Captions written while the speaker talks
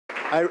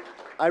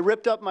I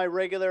ripped up my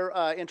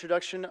regular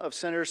introduction of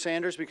Senator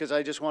Sanders because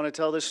I just want to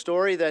tell this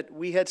story that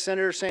we had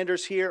Senator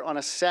Sanders here on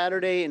a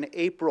Saturday in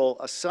April,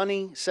 a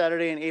sunny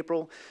Saturday in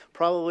April,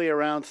 probably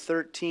around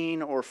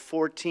 13 or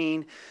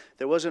 14.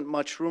 There wasn't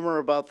much rumor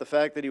about the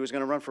fact that he was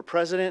going to run for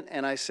president,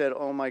 and I said,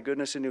 oh my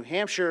goodness, in New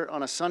Hampshire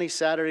on a sunny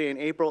Saturday in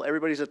April,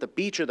 everybody's at the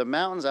beach or the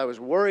mountains. I was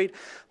worried.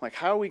 I'm like,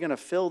 how are we going to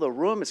fill the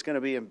room? It's going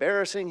to be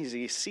embarrassing. He's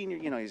a senior,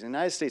 he's a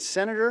United States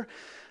Senator.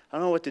 I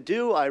don't know what to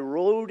do. I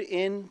rode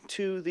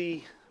into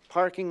the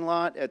parking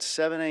lot at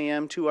 7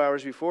 a.m. 2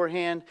 hours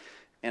beforehand,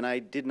 and I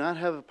did not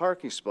have a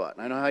parking spot.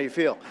 I know how you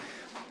feel.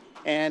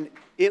 And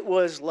it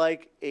was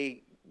like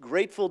a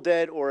Grateful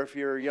Dead, or if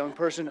you're a young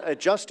person, a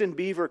Justin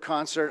Bieber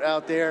concert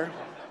out there.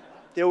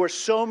 There were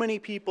so many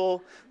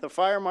people. The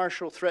fire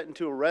marshal threatened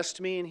to arrest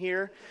me in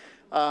here,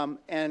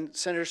 and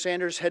Senator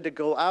Sanders had to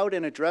go out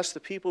and address the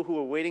people who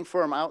were waiting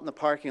for him out in the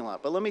parking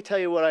lot. But let me tell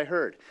you what I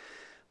heard.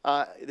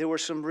 There were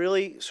some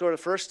really sort of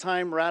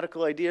first-time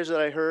radical ideas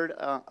that I heard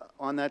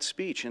on that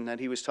speech, and that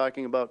he was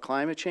talking about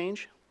climate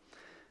change,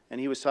 and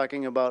he was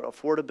talking about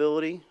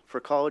affordability for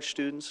college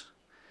students.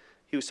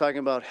 He was talking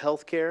about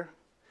health care,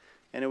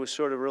 and it was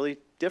sort of really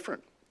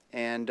different.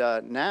 And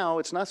now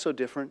it's not so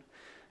different,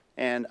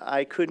 and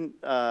I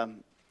couldn't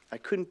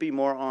be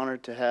more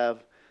honored to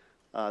have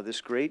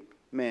this great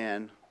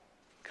man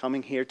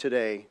coming here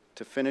today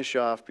to finish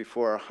off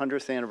before our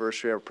 100th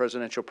anniversary of our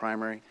presidential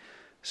primary,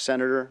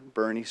 Senator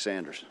Bernie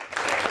Sanders.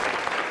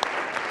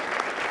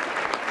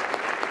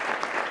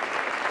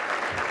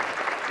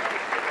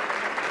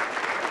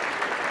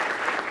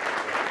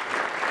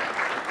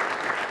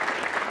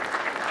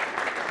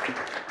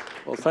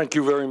 Well, thank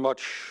you very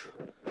much,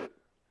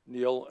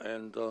 Neil,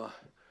 and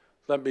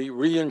let me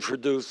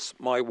reintroduce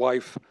my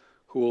wife,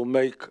 who will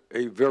make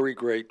a very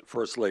great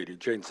First Lady,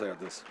 Jane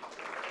Sanders.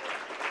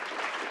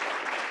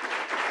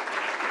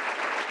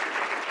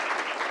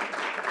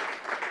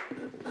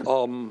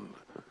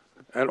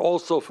 And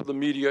also for the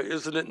media,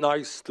 isn't it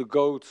nice to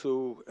go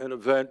to an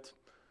event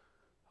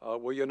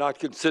where you're not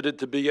considered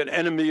to be an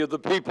enemy of the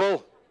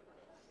people,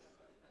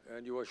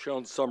 and you are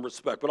shown some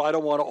respect, but I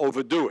don't want to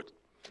overdo it.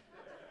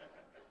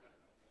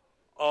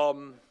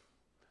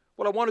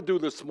 What I want to do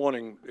this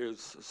morning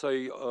is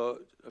say a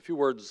few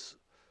words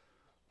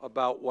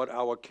about what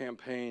our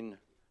campaign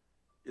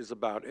is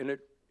about, and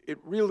it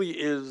really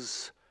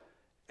is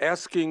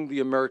asking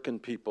the American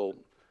people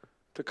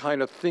to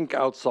kind of think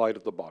outside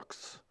of the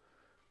box,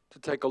 to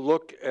take a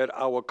look at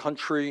our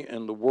country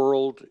and the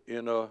world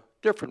in a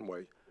different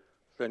way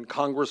than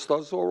Congress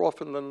does, or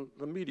often than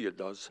the media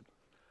does,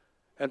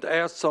 and to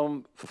ask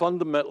some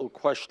fundamental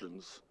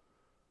questions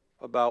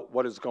about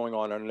what is going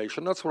on in our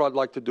nation. That's what I'd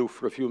like to do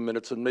for a few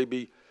minutes, and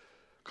maybe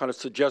kind of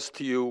suggest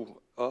to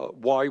you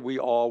why we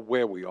are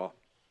where we are.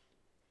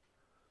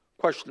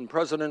 Question: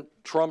 President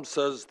Trump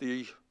says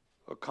the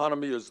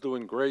economy is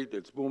doing great,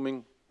 it's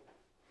booming.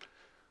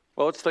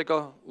 Well, let's take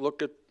a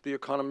look at the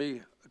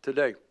economy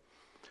today.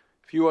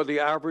 If you are the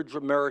average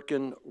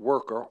American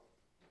worker,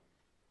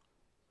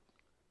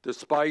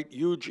 despite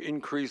huge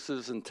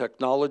increases in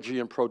technology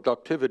and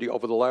productivity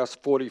over the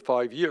last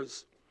 45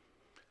 years,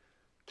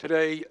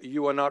 today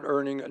you are not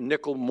earning a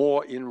nickel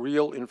more in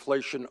real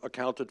inflation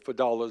accounted for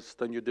dollars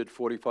than you did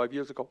 45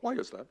 years ago. Why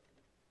is that?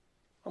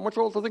 I want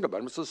you all to think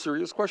about it. It's a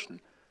serious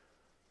question.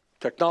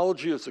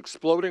 Technology is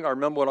exploding. I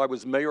remember when I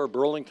was mayor of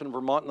Burlington,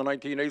 Vermont in the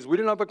 1980s, we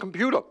didn't have a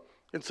computer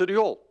in City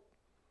Hall.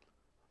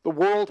 The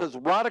world has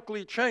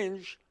radically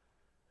changed,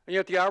 and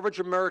yet the average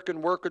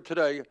American worker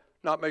today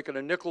not making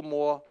a nickel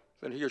more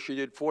than he or she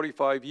did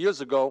 45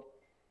 years ago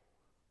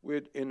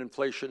with in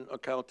inflation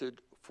accounted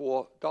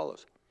for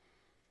dollars.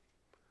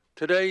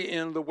 Today,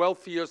 in the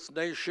wealthiest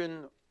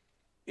nation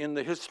in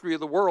the history of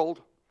the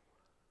world,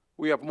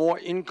 we have more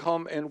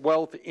income and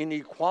wealth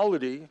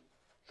inequality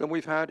than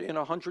we've had in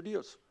 100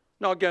 years.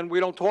 Now, again, we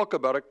don't talk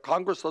about it.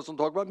 Congress doesn't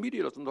talk about it.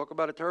 Media doesn't talk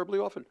about it terribly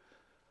often.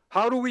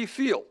 How do we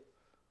feel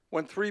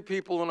when 3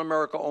 people in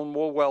America own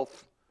more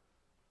wealth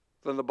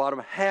than the bottom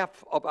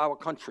half of our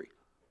country,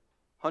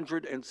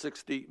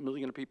 160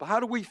 million people? How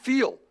do we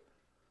feel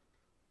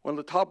when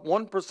the top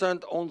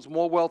 1% owns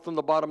more wealth than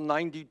the bottom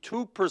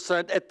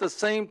 92%, at the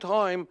same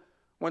time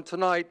when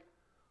tonight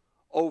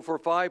over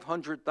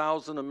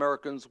 500,000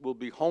 Americans will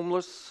be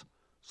homeless,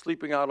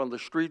 sleeping out on the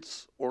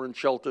streets or in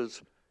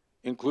shelters,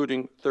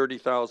 including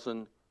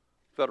 30,000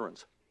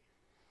 veterans?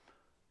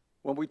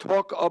 When we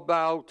talk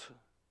about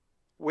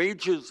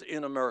wages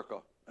in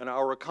America and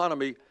our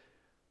economy,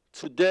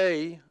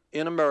 today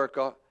in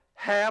America,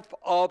 half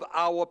of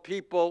our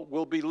people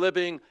will be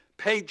living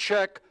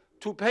paycheck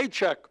to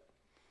paycheck.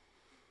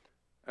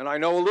 And I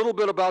know a little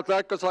bit about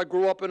that because I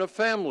grew up in a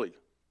family,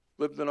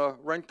 lived in a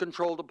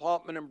rent-controlled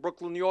apartment in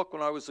Brooklyn, New York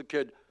when I was a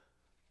kid,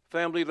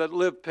 family that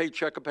lived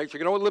paycheck to paycheck.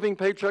 You know what living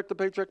paycheck to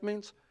paycheck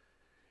means?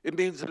 It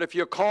means that if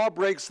your car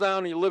breaks down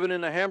and you're living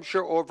in New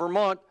Hampshire or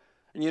Vermont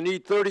and you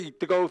need to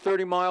go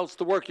 30 miles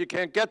to work, you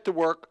can't get to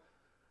work,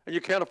 and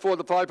you can't afford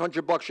the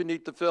 $500 you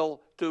need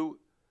to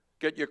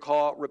get your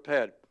car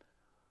repaired.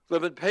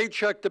 Living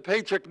paycheck to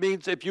paycheck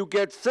means if you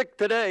get sick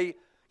today,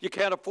 you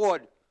can't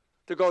afford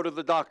to go to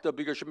the doctor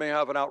because you may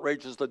have an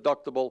outrageous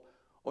deductible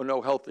or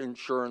no health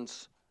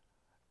insurance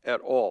at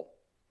all.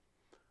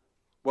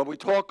 When we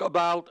talk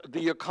about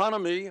the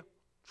economy,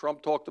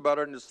 Trump talked about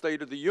it in the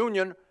State of the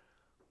Union,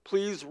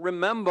 please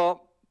remember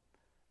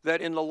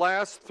that in the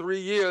last 3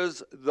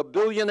 years, the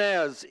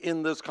billionaires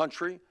in this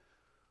country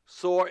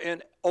saw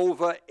an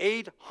over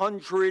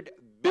 $800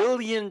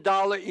 billion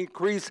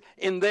increase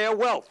in their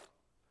wealth.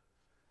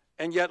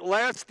 And yet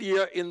last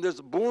year, in this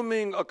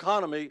booming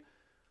economy,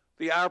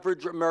 the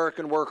average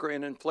American worker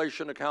in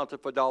inflation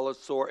accounted for dollars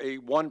saw a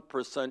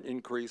 1%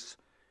 increase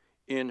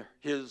in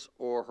his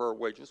or her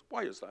wages.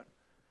 Why is that?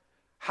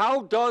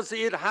 How does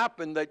it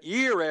happen that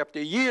year after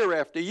year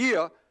after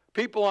year,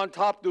 people on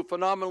top do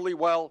phenomenally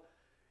well,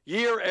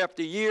 year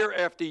after year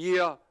after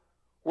year,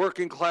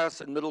 working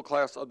class and middle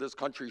class of this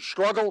country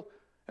struggle,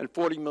 and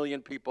 40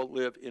 million people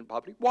live in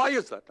poverty? Why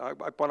is that? I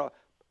want to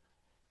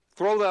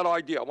throw that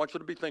idea. I want you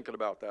to be thinking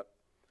about that.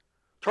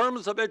 In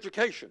terms of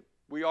education,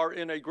 we are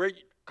in a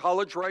great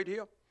college right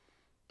here.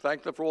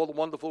 Thank them for all the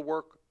wonderful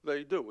work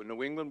they do. In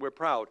New England, we're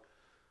proud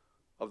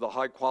of the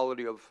high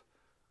quality of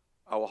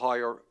our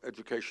higher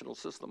educational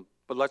system.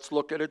 But let's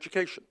look at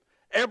education.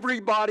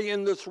 Everybody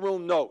in this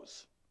room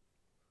knows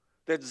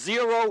that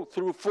 0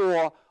 through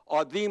 4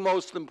 are the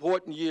most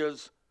important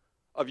years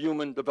of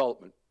human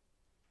development,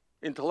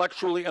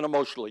 intellectually and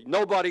emotionally.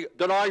 Nobody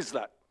denies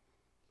that.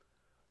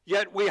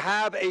 Yet we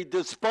have a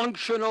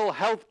dysfunctional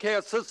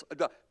healthcare system,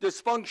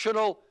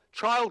 dysfunctional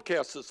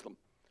childcare system,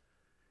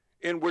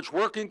 in which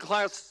working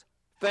class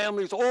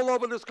families all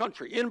over this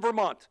country, in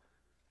Vermont,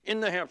 in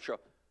New Hampshire,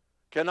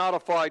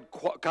 cannot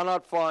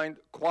find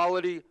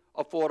quality,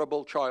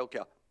 affordable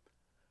childcare.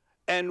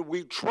 And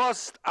we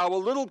trust our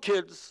little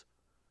kids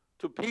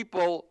to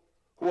people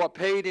who are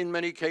paid, in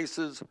many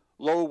cases,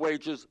 lower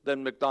wages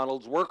than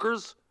McDonald's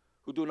workers,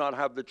 who do not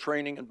have the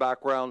training and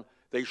background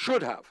they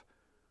should have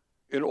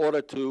in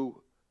order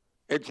to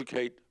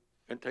educate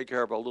and take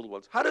care of our little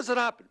ones. How does it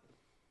happen?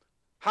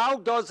 How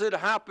does it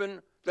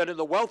happen that in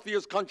the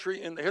wealthiest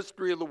country in the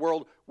history of the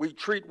world, we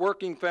treat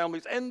working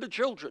families and the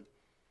children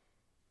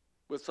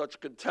with such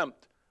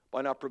contempt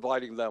by not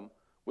providing them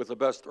with the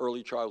best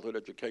early childhood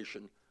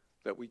education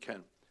that we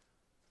can?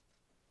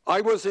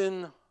 I was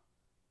in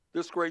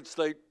this great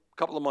state a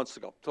couple of months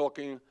ago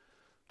talking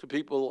to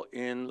people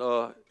in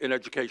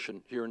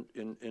education here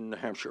in New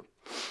Hampshire.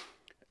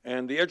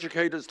 And the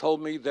educators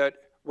told me that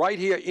right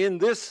here in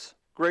this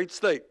great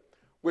state,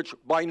 which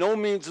by no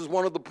means is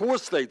one of the poor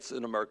states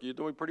in America, you're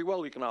doing pretty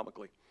well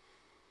economically,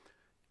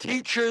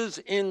 teachers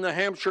in New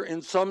Hampshire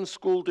in some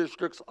school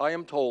districts, I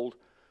am told,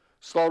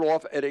 start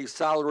off at a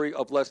salary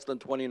of less than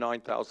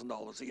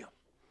 $29,000 a year.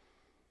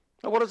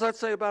 Now, what does that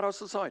say about our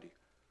society?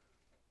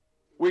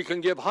 We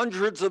can give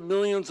hundreds of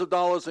millions of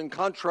dollars in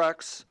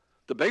contracts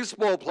to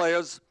baseball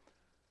players,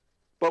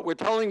 but we're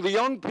telling the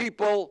young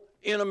people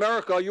in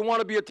America, you want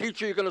to be a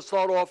teacher, you're going to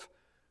start off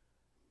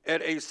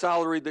at a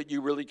salary that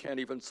you really can't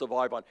even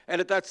survive on.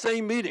 And at that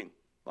same meeting,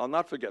 I'll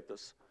not forget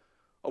this,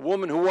 a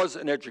woman who was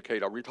an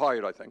educator,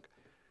 retired, I think,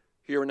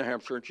 here in New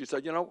Hampshire, and she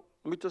said, you know,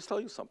 let me just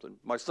tell you something.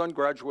 My son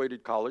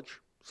graduated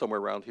college, somewhere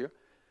around here,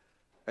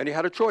 and he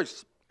had a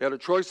choice. He had a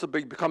choice of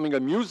becoming a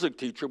music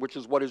teacher, which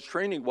is what his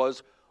training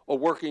was, or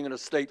working in a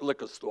state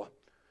liquor store.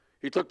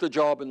 He took the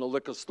job in the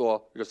liquor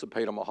store because it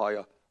paid him a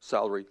higher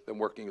salary than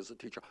working as a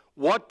teacher.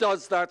 What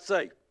does that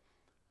say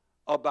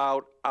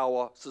about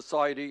our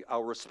society,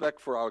 our respect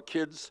for our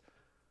kids,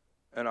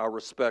 and our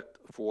respect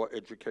for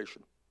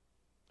education?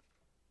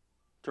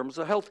 In terms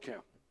of health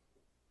care,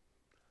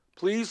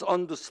 please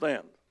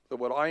understand that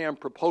what I am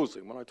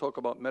proposing, when I talk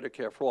about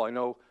Medicare for all, I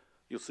know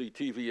you'll see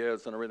TV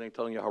ads and everything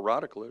telling you how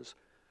radical it is.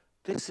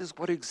 This is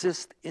what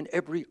exists in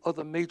every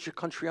other major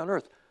country on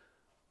earth.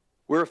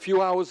 We're a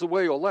few hours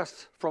away or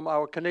less from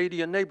our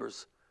Canadian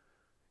neighbors.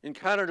 In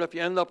Canada, if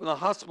you end up in the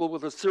hospital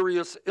with a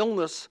serious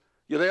illness,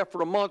 you're there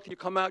for a month, you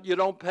come out, you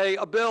don't pay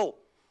a bill.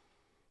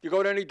 You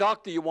go to any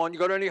doctor you want, you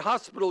go to any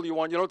hospital you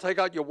want, you don't take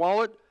out your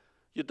wallet,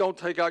 you don't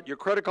take out your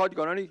credit card, you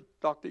go to any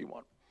doctor you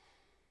want.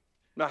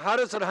 Now, how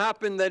does it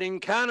happen that in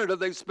Canada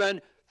they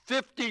spend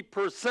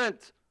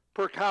 50%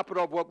 per capita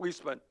of what we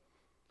spend?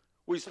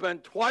 We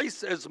spend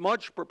twice as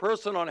much per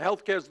person on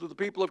health care as do the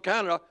people of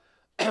Canada,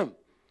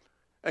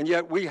 and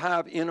yet we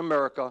have in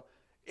America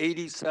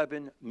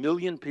 87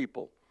 million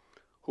people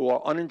who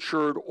are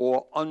uninsured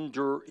or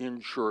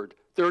underinsured.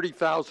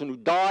 30,000 who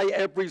die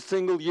every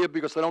single year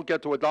because they don't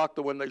get to a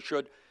doctor when they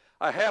should.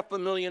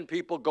 500,000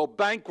 people go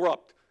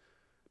bankrupt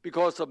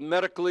because of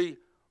medically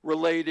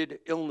related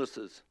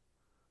illnesses.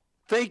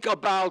 Think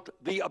about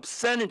the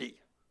obscenity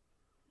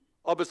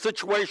of a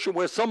situation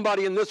where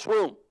somebody in this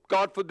room,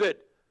 God forbid,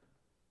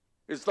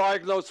 is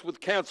diagnosed with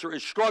cancer,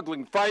 is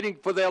struggling, fighting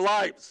for their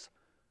lives.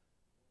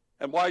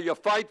 And while you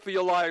fight for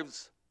your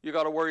lives, you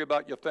got to worry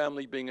about your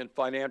family being in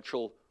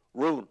financial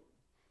ruin.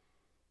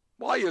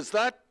 Why is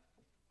that?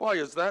 Why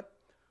is that?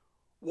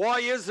 Why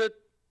is it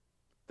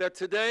that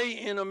today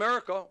in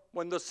America,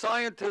 when the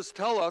scientists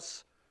tell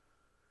us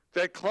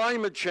that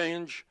climate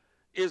change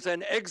is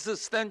an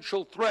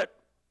existential threat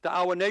to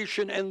our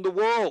nation and the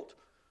world,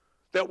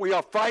 that we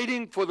are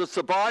fighting for the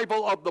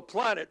survival of the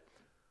planet,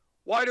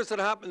 why does it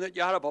happen that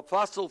you have a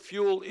fossil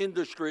fuel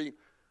industry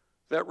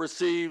that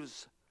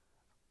receives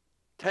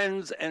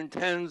tens and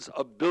tens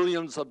of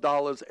billions of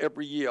dollars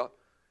every year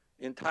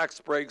in tax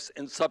breaks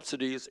and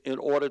subsidies in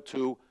order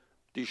to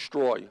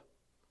destroy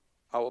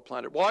our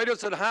planet? Why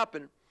does it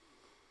happen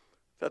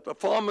that the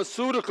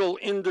pharmaceutical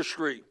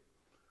industry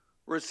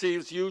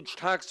receives huge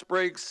tax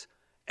breaks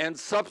and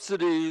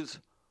subsidies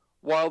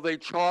while they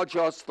charge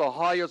us the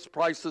highest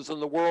prices in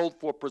the world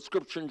for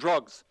prescription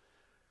drugs?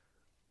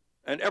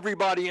 And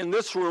everybody in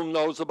this room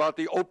knows about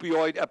the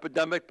opioid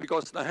epidemic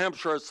because New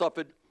Hampshire has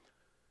suffered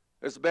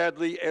as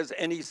badly as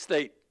any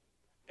state.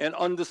 And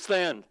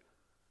understand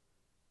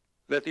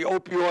that the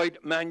opioid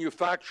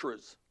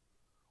manufacturers,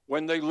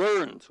 when they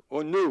learned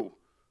or knew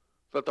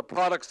that the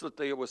products that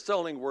they were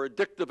selling were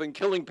addictive and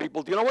killing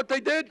people, do you know what they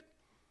did?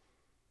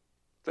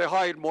 They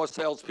hired more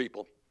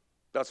salespeople.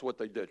 That's what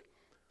they did.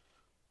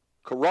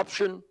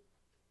 Corruption,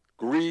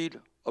 greed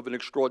of an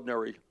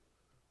extraordinary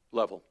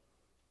level.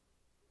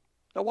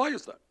 Now, why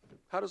is that?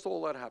 How does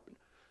all that happen?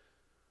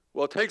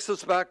 Well, it takes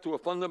us back to a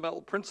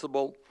fundamental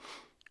principle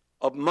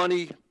of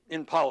money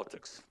in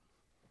politics.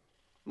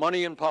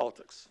 Money in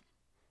politics.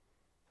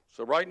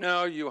 So right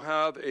now you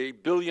have a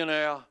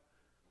billionaire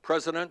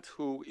president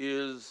who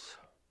is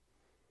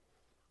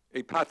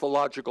a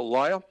pathological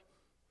liar,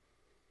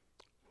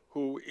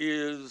 who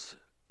is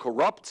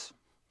corrupt,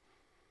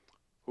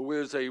 who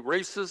is a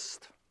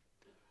racist,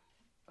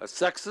 a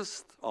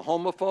sexist, a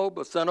homophobe,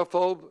 a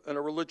xenophobe, and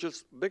a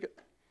religious bigot.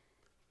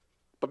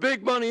 The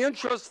big money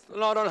interests are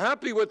not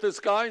unhappy with this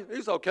guy.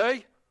 He's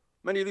okay.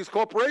 Many of these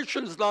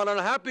corporations not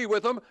unhappy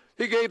with him.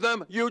 He gave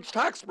them huge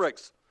tax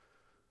breaks.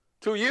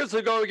 2 years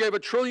ago, he gave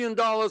 $1 trillion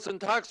in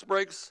tax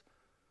breaks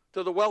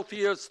to the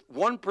wealthiest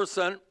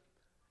 1%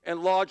 and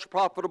large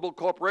profitable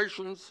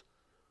corporations,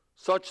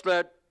 such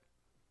that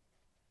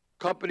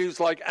companies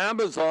like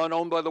Amazon,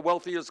 owned by the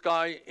wealthiest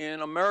guy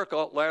in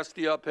America, last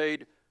year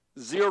paid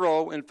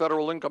 0 in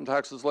federal income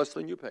taxes, less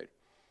than you paid.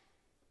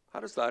 How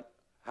does that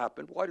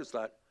happen? Why does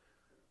that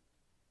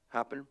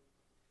happen?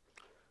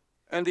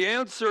 And the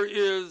answer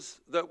is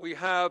that we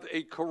have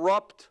a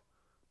corrupt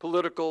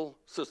political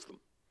system.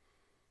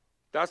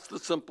 That's the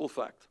simple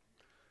fact.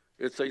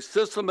 It's a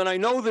system, and I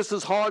know this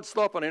is hard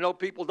stuff, and I know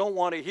people don't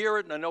want to hear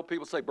it, and I know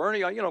people say,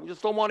 Bernie, I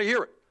just don't want to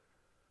hear it.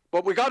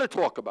 But we got to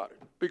talk about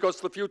it,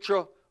 because the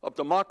future of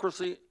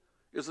democracy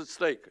is at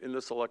stake in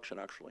this election,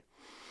 actually.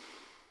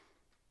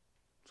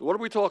 So what are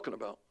we talking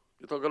about?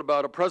 You're talking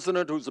about a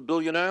president who's a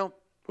billionaire,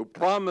 who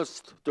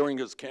promised during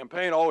his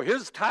campaign,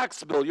 his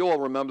tax bill, you all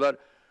remember that,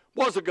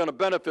 wasn't going to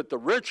benefit the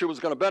rich, it was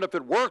going to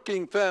benefit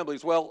working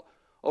families. Well,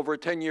 over a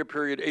 10-year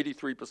period,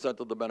 83%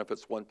 of the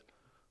benefits went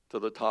to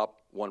the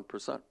top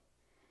 1%. And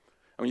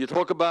when you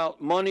talk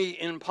about money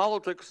in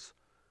politics,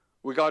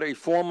 we got a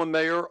former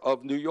mayor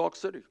of New York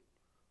City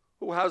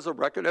who has a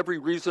record, every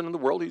reason in the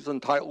world he's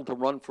entitled to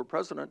run for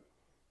president.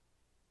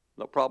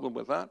 No problem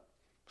with that.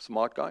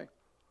 Smart guy.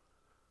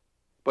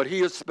 But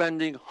he is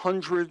spending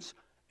hundreds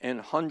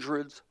and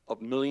hundreds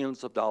of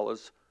millions of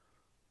dollars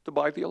to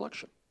buy the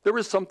election. There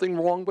is something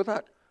wrong with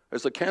that.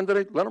 As a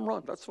candidate, let him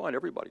run. That's fine,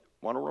 everybody.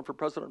 Want to run for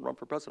president, run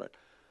for president.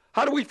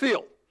 How do we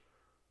feel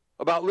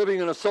about living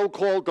in a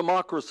so-called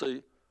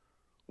democracy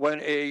when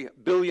a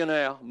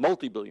billionaire,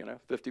 multi-billionaire,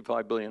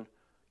 55 billion,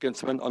 can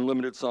spend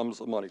unlimited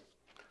sums of money?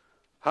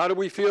 How do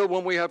we feel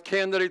when we have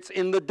candidates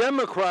in the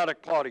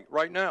Democratic Party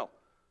right now?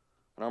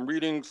 And I'm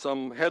reading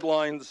some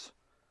headlines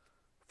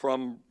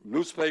from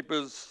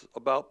newspapers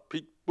about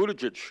Pete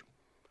Buttigieg.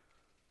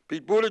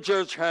 Pete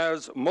Buttigieg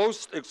has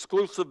most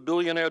exclusive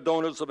billionaire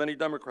donors of any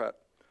Democrat.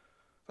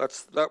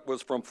 That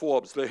was from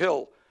Forbes. The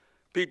Hill.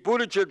 Pete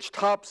Buttigieg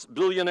tops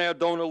billionaire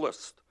donor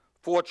list.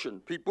 Fortune.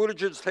 Pete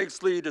Buttigieg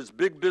takes lead as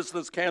big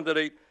business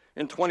candidate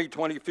in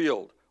 2020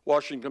 field.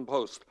 Washington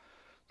Post.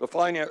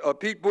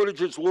 Pete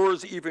Buttigieg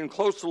lures even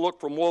closer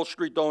look from Wall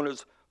Street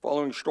donors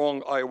following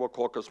strong Iowa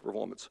caucus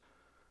performance.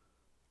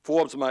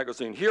 Forbes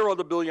magazine. Here are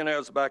the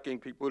billionaires backing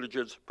Pete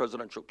Buttigieg's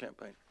presidential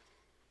campaign.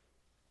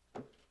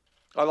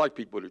 I like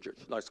Pete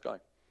Buttigieg, nice guy.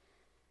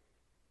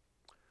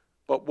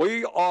 But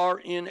we are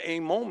in a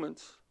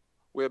moment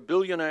where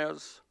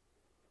billionaires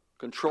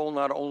control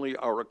not only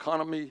our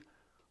economy,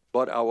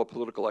 but our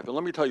political life. And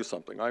let me tell you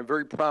something. I'm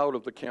very proud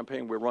of the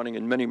campaign we're running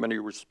in many, many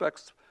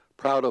respects.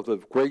 Proud of the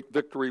great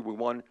victory we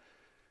won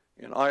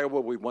in Iowa.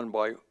 We won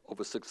by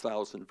over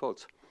 6,000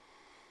 votes.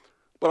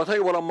 But I'll tell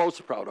you what I'm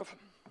most proud of.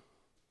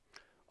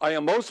 I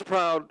am most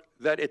proud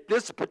that at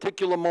this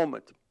particular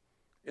moment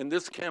in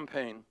this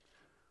campaign,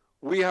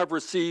 we have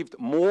received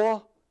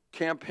more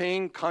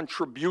campaign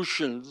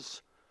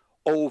contributions,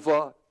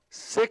 over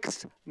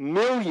 6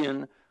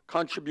 million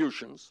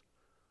contributions,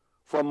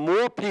 from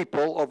more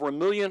people, over 1.5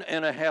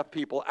 million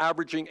people,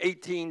 averaging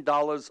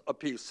 $18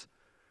 apiece,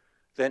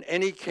 than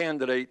any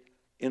candidate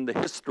in the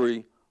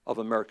history of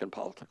American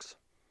politics.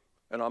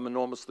 And I'm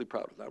enormously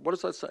proud of that. What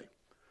does that say?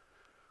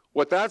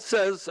 What that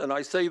says, and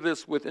I say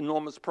this with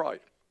enormous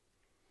pride,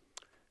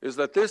 is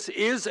that this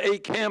is a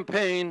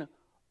campaign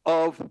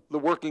of the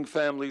working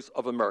families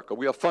of America.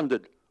 We are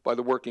funded by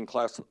the working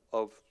class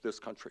of this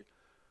country.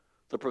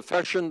 The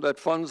profession that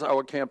funds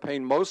our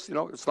campaign most,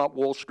 it's not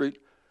Wall Street,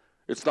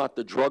 it's not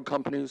the drug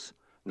companies,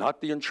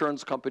 not the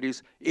insurance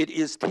companies, it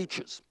is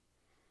teachers.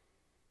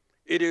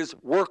 It is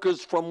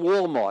workers from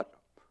Walmart,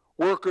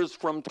 workers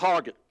from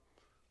Target.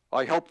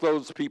 I help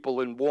those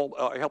people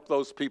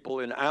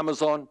in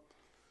Amazon,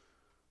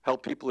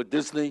 help people at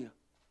Disney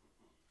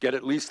get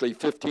at least a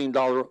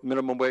 $15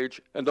 minimum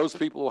wage, and those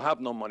people who have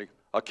no money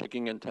are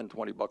kicking in $10,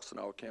 $20 an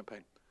hour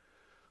campaign.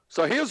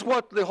 So here's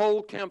what the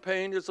whole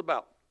campaign is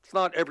about. It's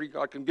not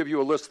I can give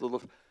you a list of the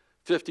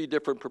 50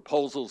 different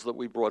proposals that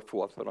we brought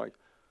forth, and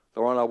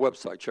they're on our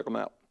website, check them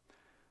out.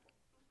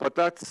 But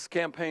that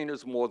campaign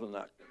is more than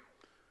that.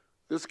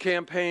 This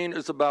campaign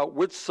is about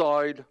which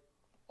side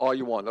are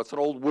you on? That's an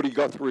old Woody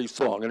Guthrie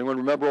song. Anyone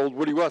remember old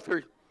Woody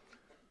Guthrie?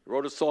 He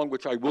wrote a song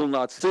which I will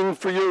not sing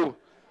for you.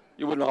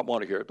 You would not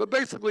want to hear it. But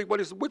basically,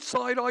 which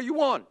side are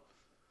you on?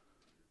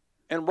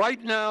 And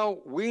right now,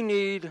 we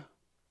need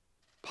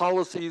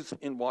policies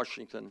in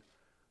Washington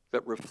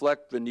that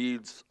reflect the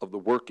needs of the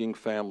working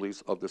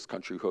families of this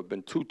country who have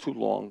been too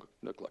long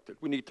neglected.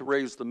 We need to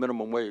raise the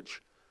minimum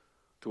wage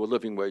to a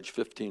living wage,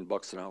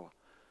 $15 an hour.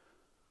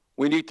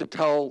 We need to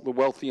tell the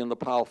wealthy and the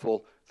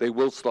powerful they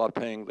will start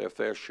paying their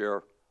fair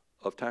share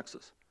of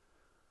taxes.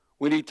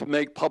 We need to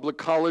make public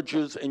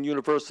colleges and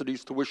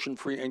universities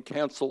tuition-free and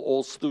cancel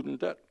all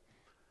student debt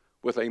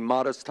with a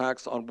modest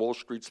tax on Wall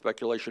Street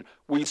speculation.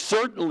 We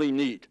certainly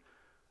need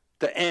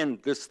to end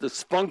this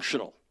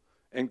dysfunctional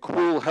and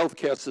cruel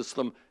healthcare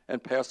system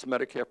and pass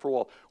Medicare for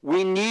all.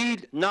 We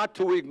need not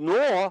to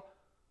ignore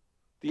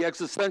the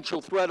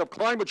existential threat of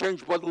climate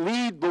change, but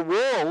lead the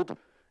world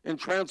in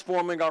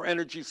transforming our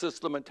energy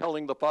system and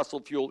telling the fossil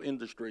fuel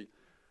industry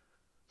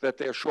that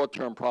their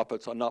short-term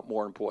profits are not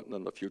more important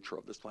than the future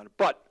of this planet.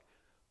 But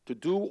to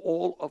do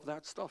all of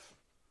that stuff,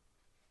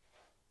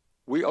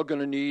 we are going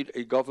to need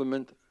a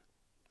government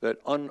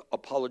that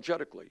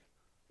unapologetically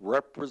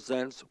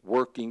represents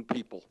working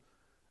people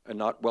and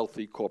not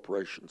wealthy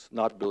corporations,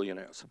 not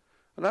billionaires.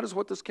 And that is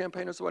what this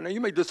campaign is about. Now,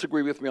 you may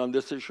disagree with me on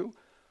this issue.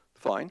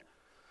 Fine.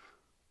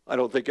 I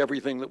don't think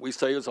everything that we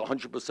say is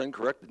 100%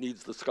 correct. It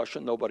needs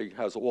discussion. Nobody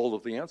has all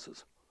of the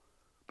answers.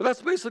 But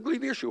that's basically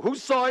the issue.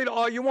 Whose side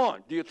are you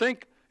on? Do you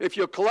think if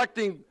you're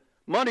collecting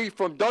money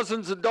from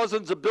dozens and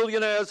dozens of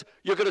billionaires,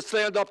 you're going to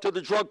stand up to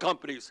the drug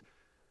companies?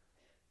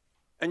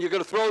 And you're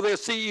going to throw their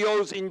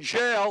CEOs in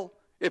jail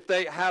if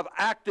they have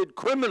acted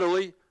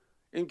criminally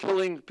in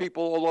killing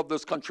people all over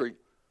this country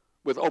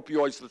with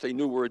opioids that they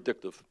knew were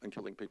addictive and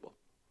killing people?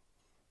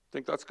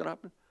 Think that's going to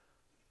happen?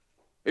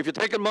 If you're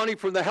taking money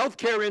from the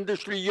healthcare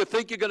industry, you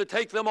think you're going to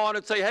take them on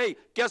and say, hey,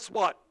 guess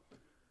what?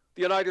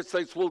 The United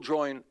States will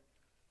join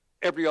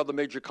every other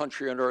major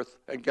country on earth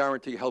and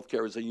guarantee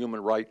healthcare is a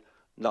human right,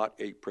 not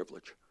a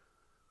privilege.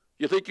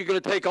 You think you're going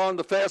to take on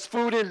the fast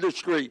food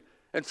industry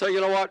and say, you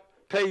know what?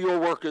 Pay your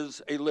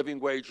workers a living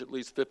wage, at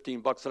least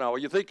 $15 an hour.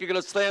 You think you're going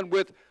to stand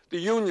with the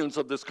unions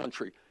of this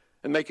country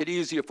and make it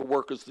easier for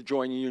workers to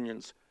join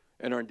unions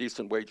and earn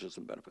decent wages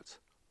and benefits?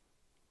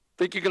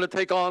 Think you're going to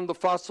take on the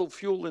fossil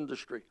fuel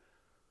industry,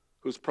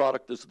 whose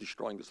product is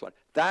destroying this planet?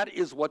 That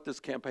is what this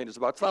campaign is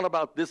about. It's not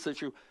about this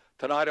issue.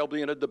 Tonight I'll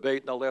be in a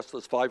debate and I'll ask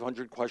us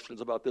 500 questions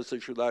about this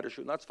issue, that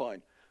issue, and that's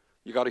fine.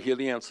 You got to hear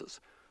the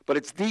answers. But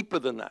it's deeper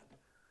than that.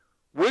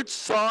 Which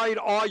side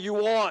are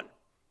you on?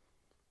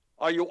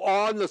 Are you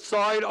on the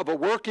side of a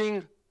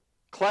working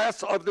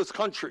class of this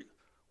country,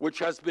 which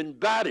has been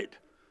battered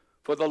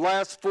for the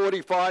last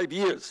 45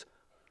 years?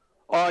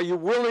 Are you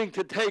willing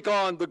to take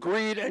on the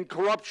greed and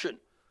corruption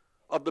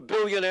of the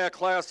billionaire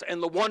class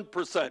and the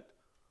 1%?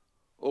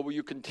 Or will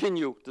you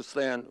continue to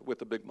stand with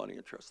the big money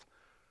interest?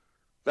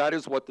 That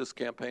is what this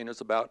campaign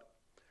is about.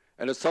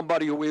 And as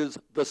somebody who is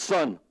the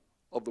son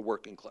of the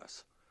working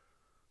class,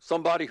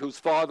 somebody whose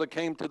father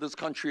came to this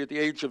country at the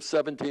age of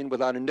 17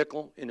 without a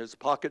nickel in his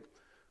pocket,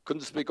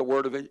 couldn't speak a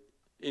word of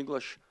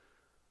English,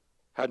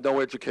 had no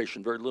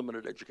education, very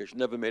limited education,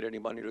 never made any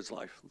money in his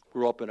life,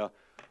 grew up in a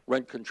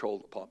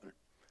rent-controlled apartment.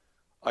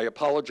 I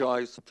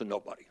apologize to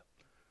nobody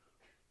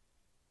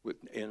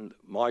in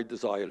my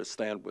desire to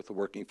stand with the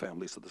working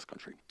families of this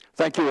country.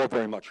 Thank you all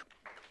very much.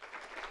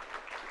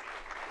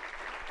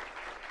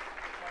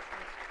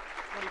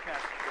 20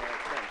 past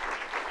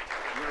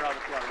 10. You're out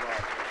of flight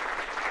ride.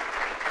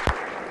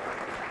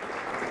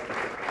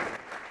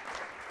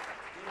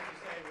 Needless to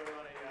say, we're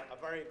on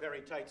a very,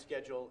 very tight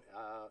schedule,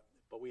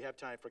 but we have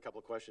time for a couple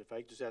of questions. If I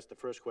could just ask the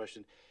first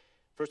question.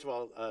 First of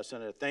all,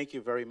 Senator, thank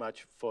you very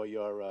much for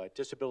your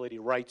disability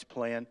rights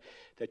plan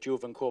that you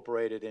have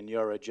incorporated in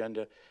your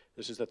agenda.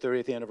 This is the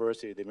 30th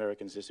anniversary of the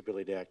Americans with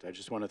Disabilities Act. I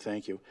just want to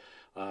thank you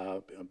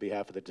on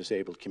behalf of the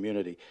disabled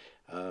community.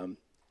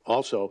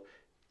 Also,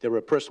 there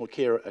are personal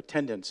care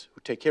attendants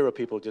who take care of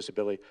people with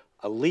disability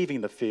are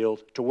leaving the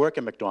field to work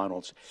at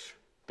McDonald's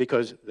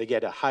because they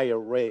get a higher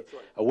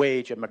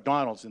wage at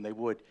McDonald's than they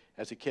would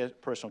as a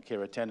personal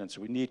care attendant.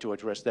 So we need to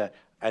address that,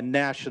 a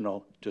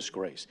national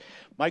disgrace.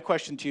 My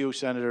question to you,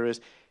 Senator, is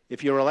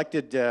if you're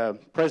elected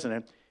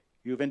president,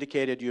 you've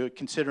indicated you're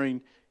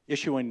considering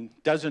issuing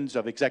dozens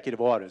of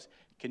executive orders.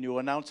 Can you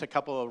announce a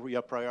couple of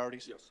your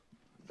priorities? Yes.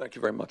 Thank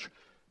you very much.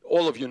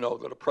 All of you know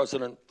that a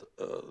president,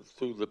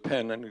 through the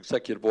pen and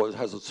executive orders,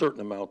 has a certain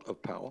amount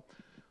of power.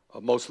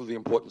 Most of the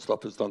important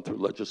stuff is done through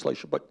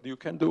legislation, but you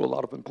can do a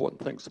lot of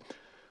important things.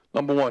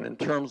 Number one, in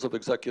terms of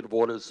executive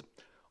orders,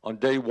 on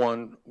day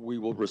one, we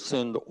will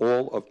rescind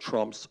all of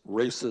Trump's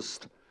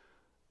racist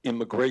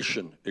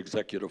immigration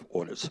executive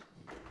orders.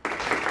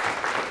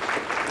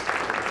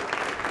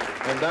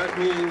 And that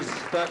means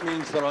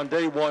that on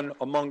day one,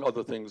 among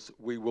other things,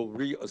 we will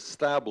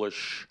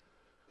reestablish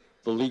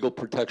the legal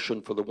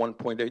protection for the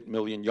 1.8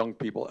 million young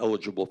people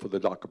eligible for the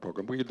DACA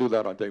program. We can do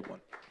that on day one.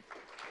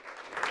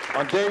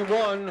 On day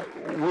one,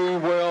 we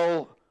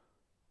will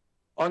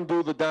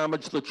undo the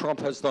damage that Trump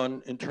has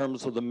done in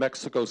terms of the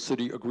Mexico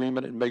City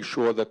agreement and make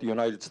sure that the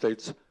United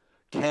States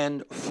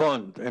can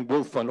fund and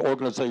will fund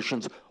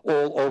organizations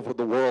all over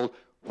the world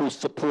who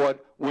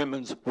support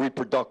women's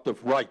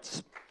reproductive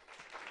rights.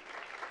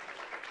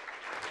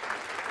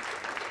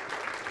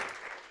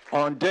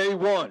 On day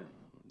one,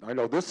 I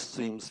know this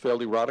seems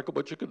fairly radical,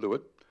 but you can do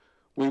it.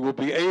 We will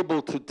be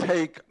able to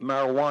take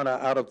marijuana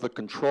out of the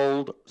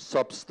Controlled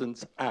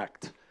Substance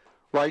Act.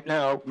 Right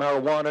now,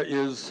 marijuana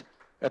is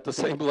at the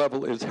same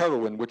level as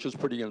heroin, which is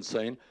pretty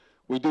insane.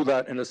 We do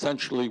that, and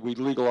essentially we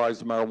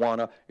legalize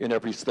marijuana in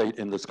every state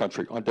in this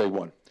country on day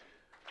one,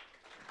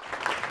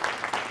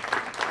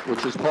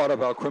 which is part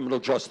of our criminal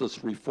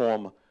justice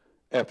reform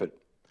effort.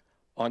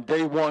 On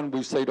day one,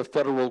 we say to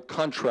federal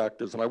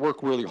contractors, and I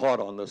work really hard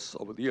on this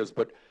over the years,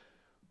 but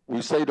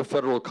we say to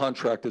federal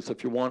contractors,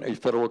 if you want a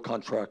federal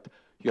contract,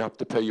 you have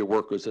to pay your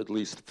workers at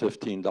least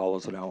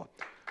 $15 an hour.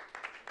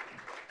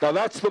 Now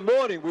that's the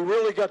morning. We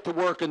really get to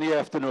work in the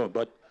afternoon,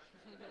 but.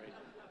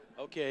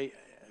 Okay,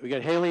 we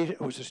got Haley,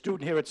 who's a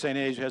student here at St.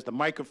 A's, who has the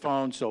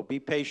microphone, so be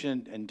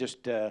patient and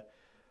just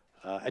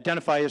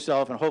identify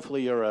yourself, and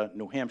hopefully you're a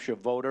New Hampshire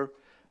voter.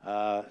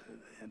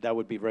 That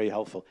would be very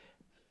helpful.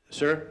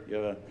 Sir, you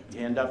have a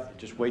hand up.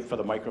 Just wait for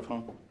the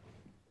microphone.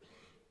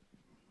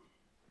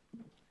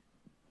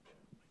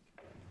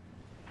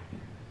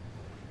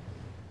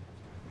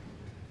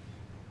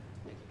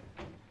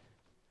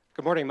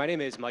 Good morning. My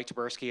name is Mike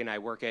Taberski, and I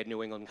work at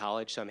New England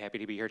College, so I'm happy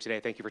to be here today.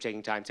 Thank you for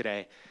taking time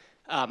today.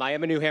 I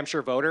am a New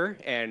Hampshire voter,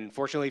 and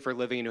fortunately for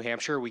living in New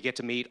Hampshire, we get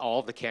to meet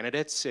all of the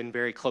candidates in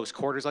very close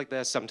quarters like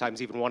this,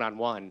 sometimes even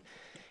one-on-one.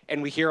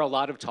 And we hear a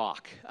lot of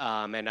talk,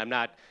 and I'm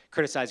not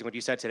criticizing what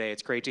you said today.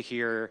 It's great to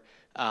hear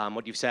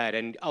what you've said.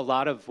 And a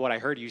lot of what I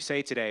heard you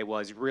say today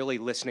was really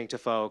listening to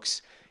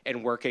folks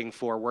and working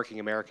for working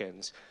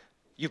Americans.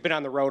 You've been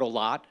on the road a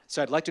lot,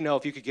 so I'd like to know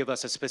if you could give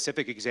us a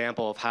specific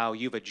example of how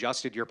you've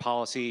adjusted your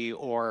policy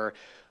or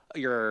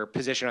your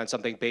position on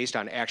something based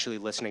on actually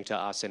listening to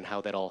us and how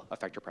that'll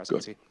affect your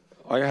presidency.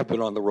 Good. I have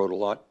been on the road a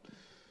lot,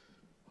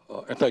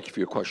 and thank you for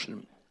your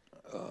question.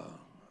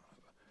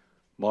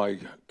 My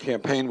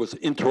campaign was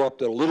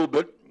interrupted a little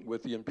bit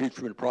with the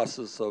impeachment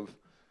process of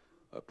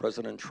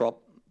President Trump,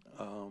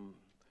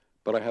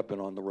 but I have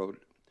been on the road.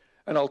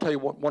 And I'll tell you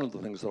one of the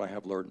things that I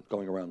have learned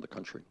going around the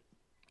country.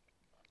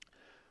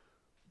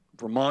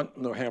 Vermont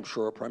and New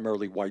Hampshire are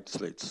primarily white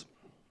states.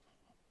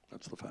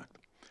 That's the fact.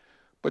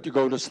 But you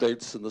go to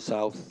states in the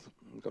South,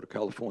 you go to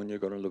California, you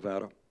go to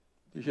Nevada,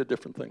 you hear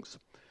different things.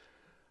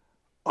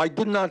 I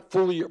did not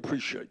fully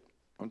appreciate,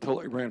 until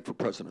I ran for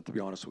president, to be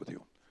honest with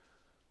you,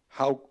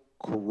 how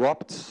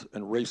corrupt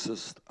and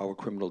racist our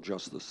criminal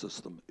justice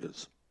system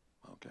is,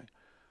 okay?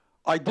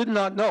 I did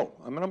not know.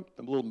 I mean, I'm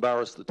a little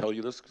embarrassed to tell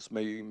you this because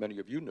maybe many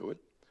of you knew it.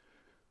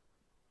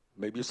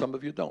 Maybe some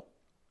of you don't.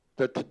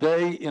 That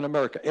today in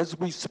America, as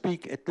we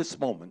speak at this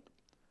moment,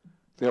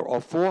 there are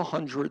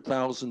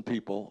 400,000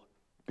 people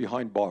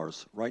behind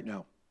bars right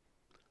now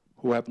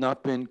who have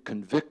not been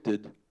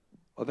convicted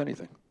of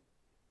anything.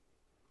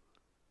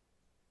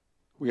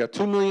 We have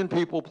 2 million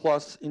people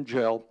plus in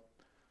jail.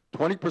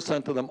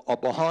 20% of them are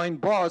behind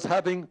bars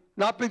having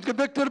not been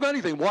convicted of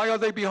anything. Why are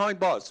they behind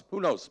bars?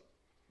 Who knows?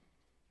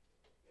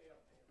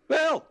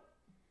 Bail.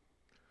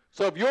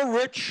 So if you're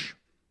rich,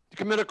 you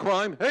commit a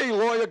crime, hey,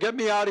 lawyer, get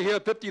me out of here,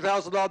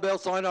 $50,000 bail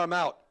sign, I'm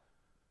out.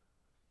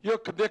 You're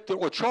convicted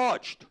or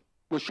charged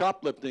with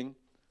shoplifting,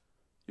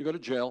 you go to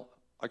jail.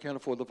 I can't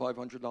afford the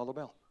 $500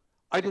 bail.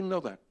 I didn't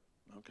know that,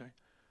 okay?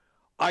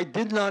 I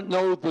did not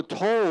know the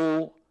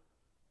toll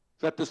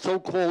that the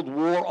so-called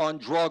war on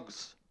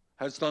drugs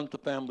has done to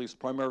families,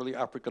 primarily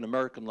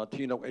African-American,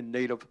 Latino, and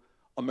Native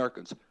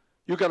Americans.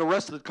 You got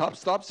arrested, cop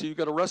stops you, you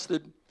got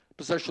arrested,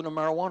 possession of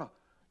marijuana.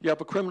 You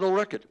have a criminal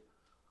record.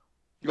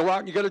 You go out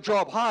and you get a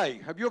job. Hi,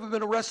 have you ever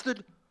been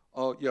arrested?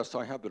 Oh, yes,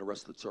 I have been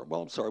arrested, sir.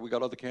 Well, I'm sorry, we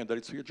got other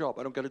candidates for your job.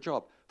 I don't get a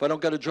job. If I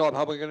don't get a job,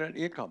 how am I going to get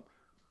an income,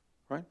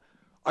 right?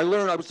 I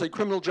would say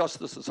criminal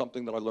justice is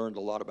something that I learned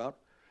a lot about.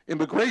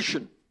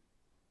 Immigration,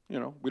 you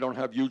know, we don't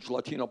have huge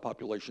Latino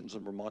populations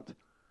in Vermont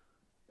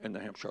and New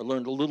Hampshire. I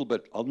learned a little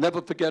bit. I'll never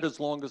forget as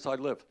long as I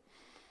live.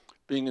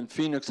 Being in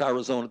Phoenix,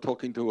 Arizona,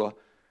 talking to a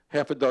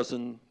half a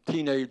dozen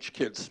teenage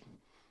kids,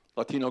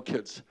 Latino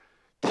kids,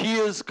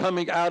 tears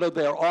coming out of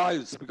their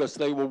eyes because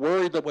they were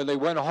worried that when they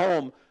went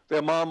home,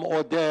 their mom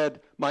or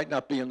dad might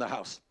not be in the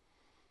house.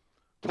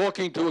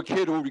 Talking to a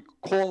kid who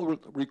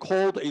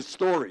recalled a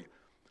story.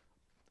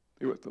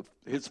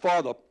 His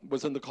father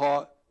was in the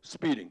car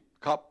speeding.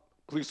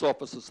 Police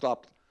officer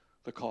stopped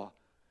the car.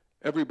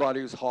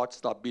 Everybody's heart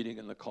stopped beating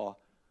in the car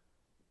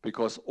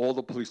because all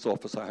the police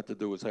officer had to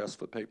do was ask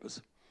for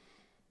papers.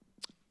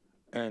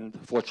 And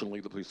fortunately,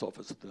 the police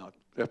officer did not.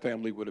 Their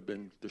family would have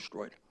been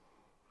destroyed.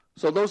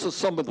 So those are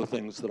some of the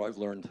things that I've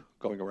learned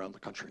going around the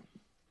country.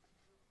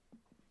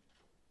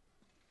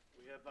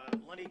 We have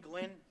Lenny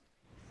Glynn.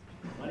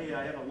 Lenny,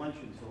 I have a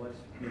luncheon, so let's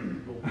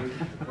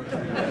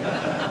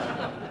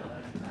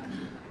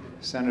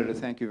Senator,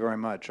 thank you very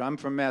much. I'm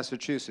from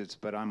Massachusetts,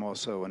 but I'm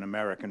also an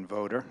American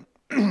voter.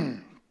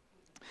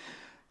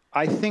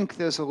 I think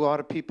there's a lot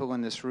of people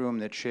in this room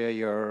that share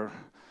your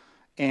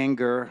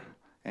anger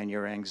and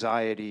your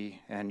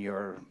anxiety and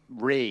your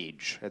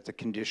rage at the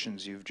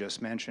conditions you've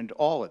just mentioned,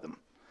 all of them.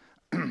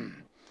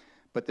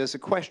 But there's a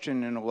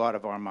question in a lot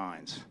of our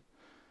minds.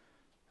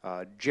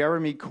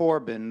 Jeremy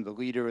Corbyn, the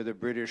leader of the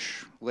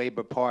British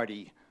Labour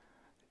Party,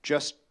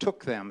 just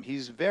took them.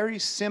 He's very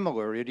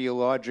similar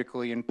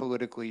ideologically and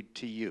politically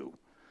to you,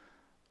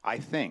 I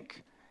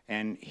think.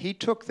 And he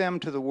took them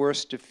to the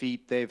worst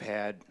defeat they've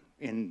had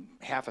in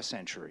half a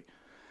century.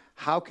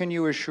 How can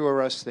you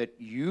assure us that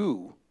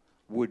you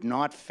would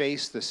not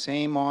face the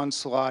same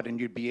onslaught and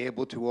you'd be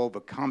able to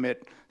overcome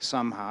it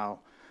somehow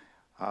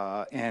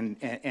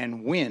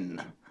and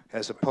win,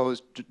 as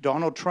opposed to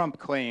Donald Trump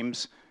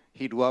claims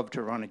he'd love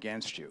to run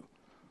against you?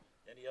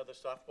 Any other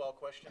softball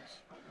questions?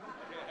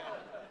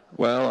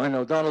 Well, I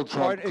know Donald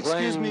Trump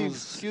claims...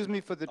 Excuse me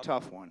for the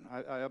tough one.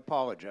 I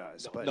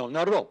apologize. No, but no,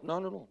 not at all.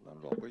 Not at all. Not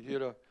at all. We're here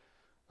to...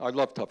 I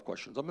love tough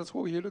questions. I mean, that's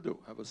what we're here to do,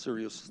 have a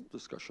serious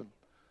discussion.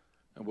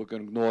 And we're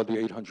going to ignore the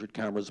 800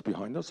 cameras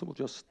behind us, and we'll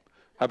just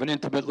have an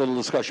intimate little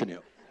discussion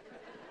here.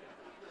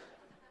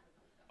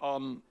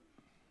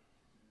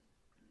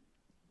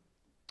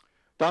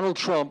 Donald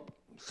Trump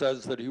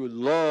says that he would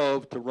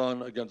love to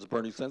run against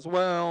Bernie Sanders.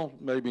 Well,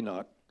 maybe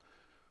not.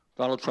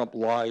 Donald Trump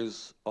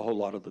lies a whole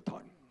lot of the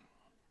time.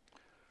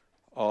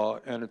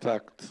 And in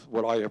fact,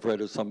 what I have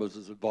read is some of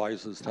his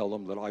advisors tell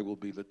him that I will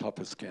be the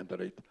toughest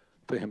candidate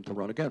for him to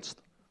run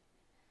against.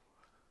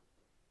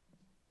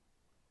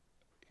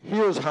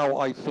 Here's how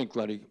I think,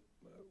 Lenny,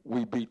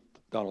 we beat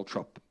Donald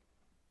Trump.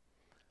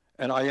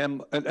 And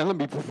let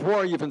me, before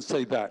I even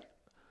say that,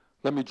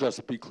 let me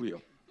just be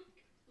clear.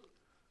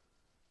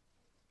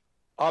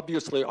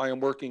 Obviously, I am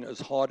working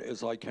as hard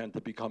as I can to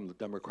become the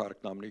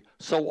Democratic nominee.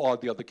 So are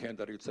the other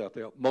candidates out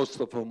there, most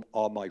of whom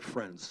are my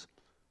friends.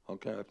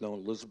 Okay, I've known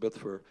Elizabeth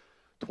for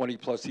 20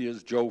 plus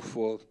years, Joe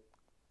for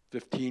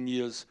 15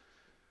 years,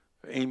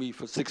 Amy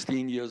for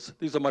 16 years.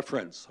 These are my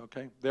friends,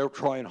 okay? They're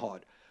trying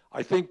hard.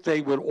 I think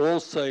they would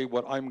all say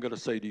what I'm going to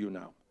say to you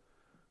now.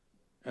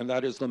 And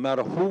that is, no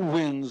matter who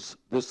wins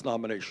this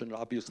nomination,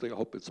 obviously I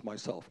hope it's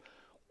myself,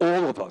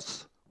 all of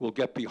us will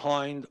get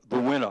behind the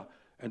winner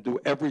and do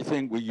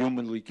everything we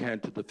humanly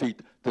can to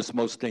defeat this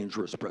most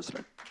dangerous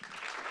president.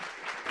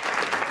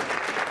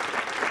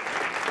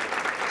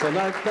 So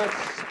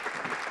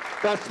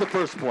that's the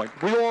first point.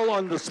 We all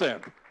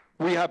understand.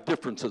 We have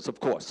differences, of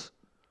course,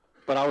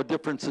 but our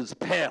differences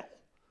pale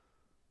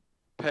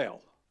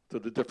to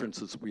the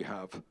differences we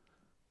have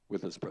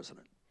with this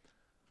president.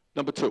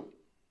 Number two,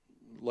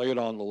 lay it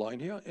on the line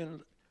here,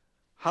 and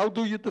how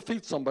do you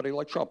defeat somebody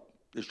like Trump?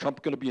 Is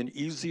Trump going to be an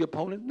easy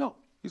opponent? No.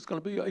 He's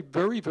going to be a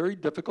very, very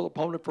difficult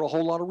opponent for a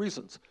whole lot of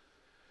reasons.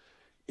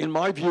 In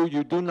my view,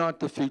 you do not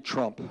defeat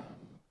Trump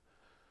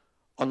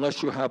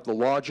unless you have the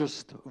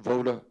largest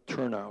voter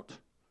turnout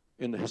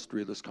in the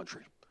history of this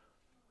country.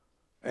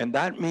 And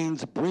that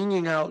means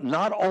bringing out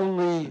not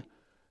only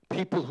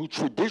people who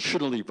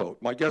traditionally vote.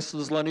 My guess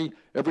is, Lenny,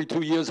 every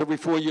 2 years, every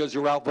 4 years,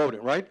 you're out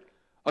voting, right?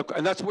 Okay,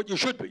 and that's what you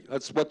should be.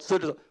 That's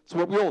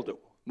what we all do.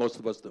 Most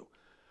of us do.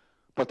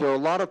 But there are a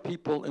lot of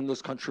people in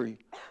this country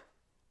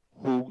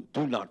who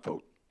do not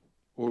vote,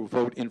 or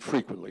vote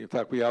infrequently. In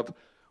fact, we have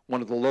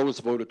one of the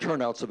lowest voter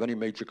turnouts of any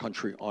major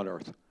country on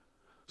earth.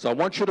 So I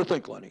want you to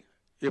think, Lenny,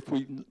 if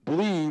we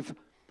believe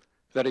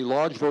that a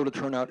large voter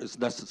turnout is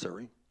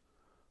necessary,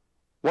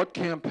 what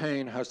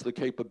campaign has the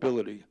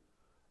capability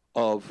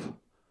of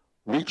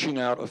reaching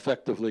out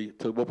effectively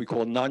to what we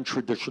call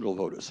non-traditional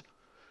voters?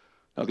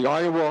 Now, the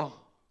Iowa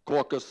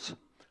caucus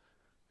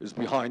is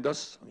behind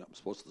us. I'm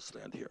supposed to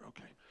stand here,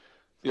 okay.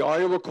 The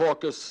Iowa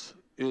caucus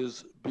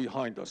is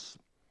behind us.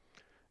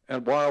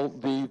 And while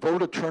the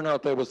voter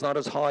turnout there was not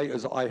as high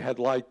as I had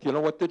liked, you know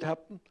what did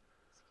happen?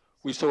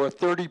 We saw a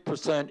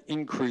 30%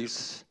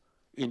 increase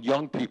in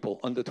young people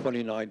under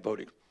 29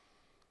 voting.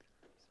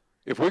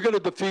 If we're going to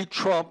defeat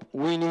Trump,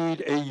 we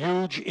need a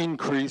huge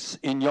increase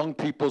in young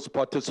people's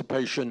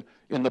participation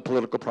in the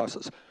political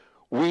process.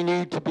 We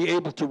need to be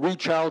able to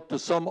reach out to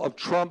some of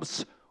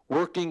Trump's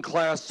working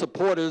class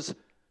supporters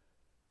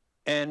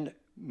and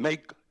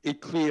make it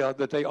clear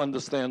that they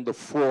understand the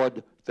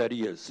fraud that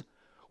he is.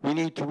 We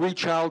need to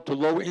reach out to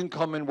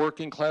low-income and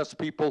working-class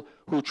people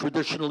who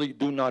traditionally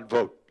do not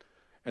vote.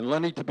 And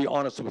Lenny, to be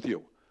honest with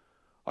you,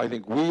 I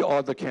think we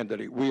are the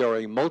candidate. We are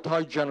a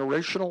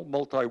multi-generational,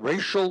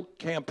 multiracial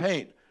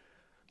campaign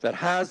that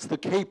has the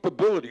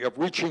capability of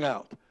reaching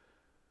out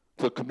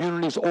to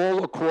communities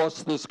all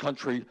across this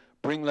country,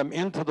 bring them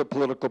into the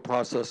political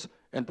process,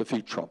 and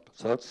defeat Trump.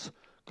 So that's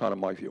kind of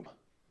my view.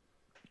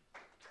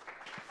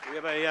 We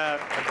have a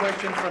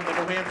question from the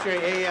New Hampshire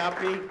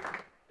AARP.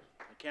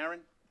 Karen?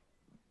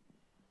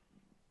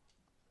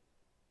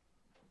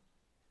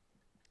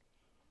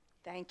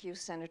 Thank you,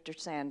 Senator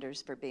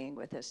Sanders, for being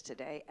with us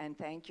today, and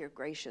thank your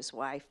gracious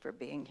wife for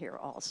being here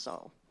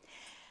also.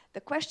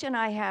 The question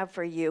I have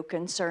for you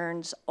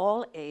concerns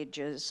all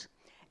ages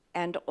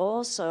and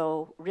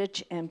also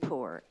rich and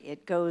poor.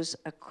 It goes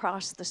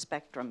across the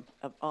spectrum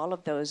of all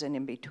of those and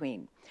in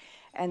between.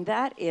 And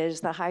that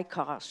is the high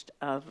cost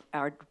of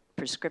our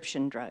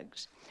prescription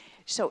drugs.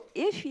 So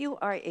if you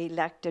are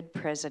elected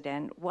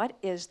president, what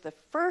is the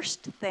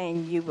first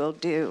thing you will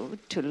do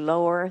to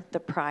lower the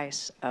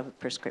price of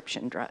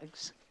prescription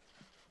drugs?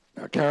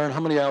 Now, Karen,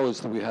 how many hours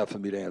do we have for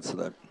me to answer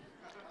that?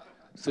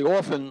 See,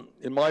 often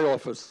in my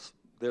office,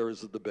 there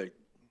is a debate,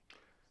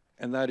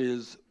 and that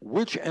is,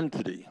 which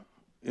entity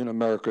in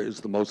America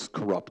is the most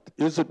corrupt?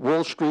 Is it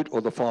Wall Street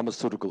or the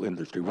pharmaceutical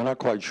industry? We're not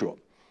quite sure.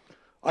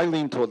 I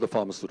lean toward the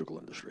pharmaceutical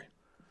industry,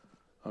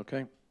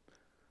 okay?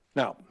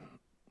 Now,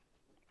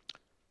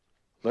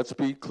 let's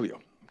be clear.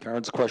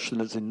 Karen's question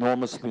is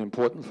enormously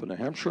important for New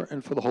Hampshire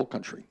and for the whole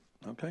country,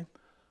 okay?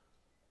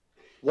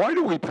 Why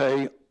do we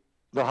pay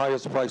the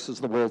highest prices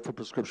in the world for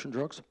prescription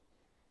drugs?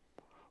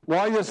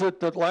 Why is it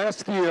that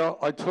last year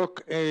I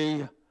took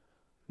a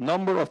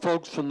number of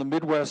folks from the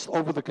Midwest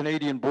over the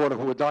Canadian border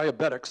who are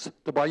diabetics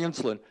to buy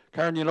insulin?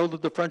 Karen, you know the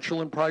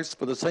differential in price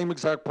for the same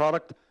exact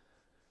product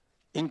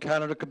in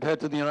Canada compared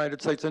to the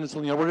United States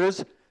insulin? You know what it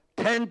is?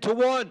 10 to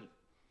 1.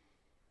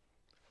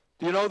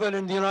 Do you know that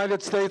in the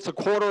United States, a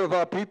quarter of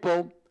our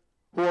people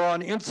who are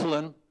on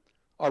insulin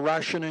are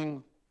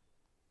rationing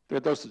their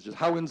dosages?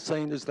 How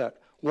insane is that?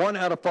 1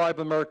 out of 5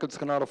 Americans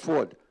cannot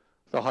afford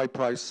the high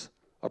price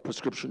of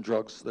prescription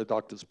drugs that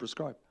doctors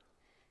prescribe.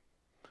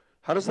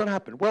 How does that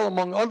happen? Well,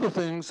 among other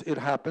things, it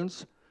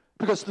happens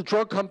because the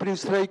drug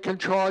companies today can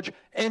charge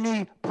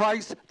any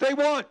price they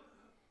want.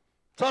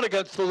 It's not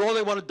against the law.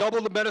 They want to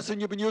double the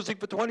medicine you've been using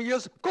for 20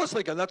 years? Of course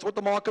they can. That's what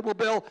the market will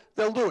bill.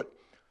 They'll do it.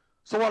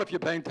 So what if you're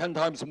paying 10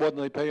 times more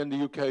than they pay in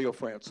the UK or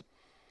France?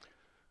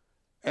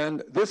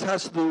 And this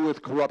has to do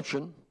with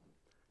corruption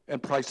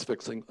and price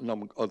fixing,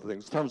 among other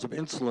things. In terms of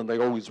insulin, they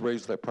always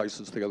raise their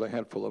prices. They have a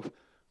handful of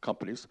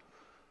companies.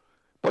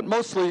 But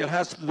mostly it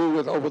has to do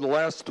with, over the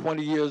last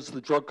 20 years,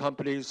 the drug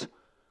companies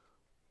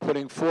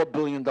putting $4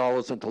 billion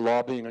into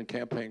lobbying and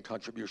campaign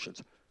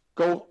contributions.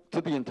 Go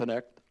to the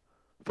internet,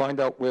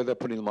 find out where they're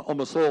putting them.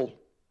 Almost all,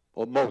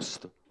 or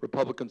most,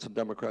 Republicans and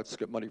Democrats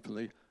get money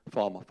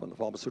from the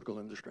pharmaceutical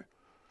industry,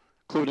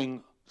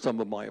 including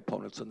some of my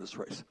opponents in this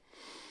race.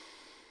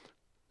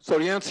 So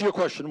to answer your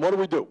question, what do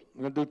we do?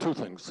 We're going to do 2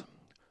 things.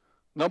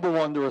 Number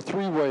 1, there are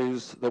 3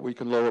 ways that we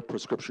can lower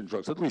prescription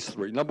drugs, at least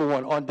 3. Number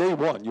 1, on day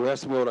 1, you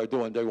asked me what I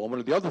do on day 1. One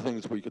of the other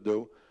things we could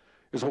do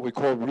is what we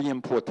call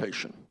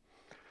reimportation.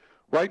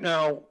 Right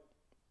now,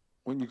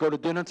 when you go to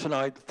dinner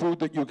tonight, the food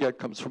that you get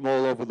comes from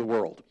all over the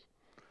world.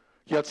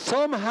 Yet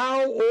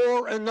somehow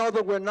or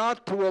another, we're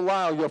not to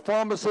allow your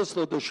pharmacists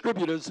or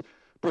distributors,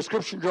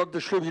 prescription drug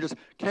distributors,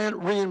 can't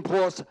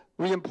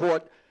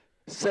reimport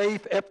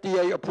safe,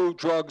 FDA-approved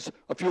drugs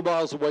a few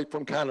miles away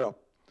from Canada,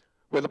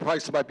 where the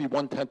price might be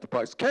 1/10 the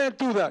price. Can't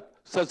do that,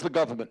 says the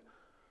government.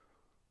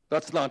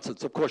 That's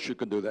nonsense. Of course you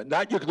can do that. And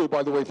that you can do,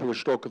 by the way, through a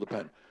stroke of the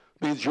pen.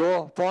 It means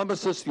your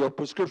pharmacists, your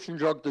prescription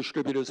drug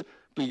distributors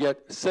can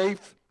get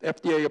safe,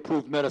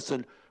 FDA-approved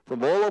medicine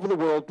from all over the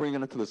world,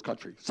 bringing it to this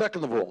country.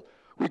 Second of all,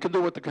 we can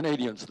do what the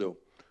Canadians do.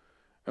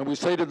 And we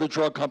say to the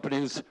drug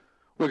companies,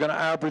 we're going to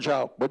average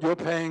out what you're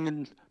paying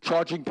and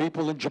charging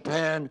people in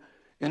Japan,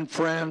 in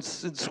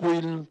France, in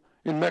Sweden,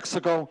 in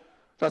Mexico.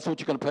 That's what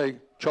you're going to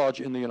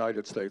charge in the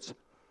United States.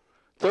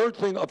 Third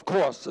thing, of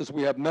course, is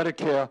we have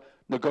Medicare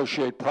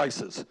negotiate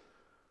prices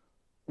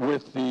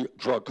with the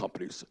drug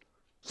companies.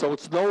 So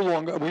it's no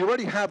longer, we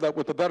already have that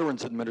with the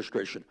Veterans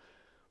Administration.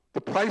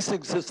 The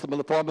pricing system of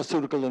the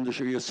pharmaceutical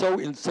industry is so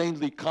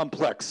insanely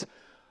complex.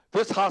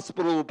 This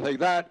hospital will pay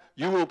that,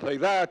 you will pay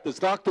that, this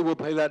doctor will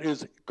pay that. It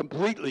is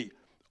completely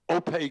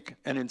opaque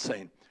and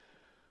insane.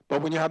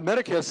 But when you have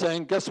Medicare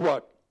saying, guess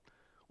what?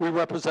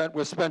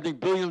 We're spending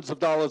billions of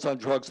dollars on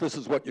drugs, this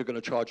is what you're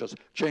going to charge us,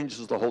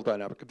 changes the whole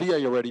dynamic.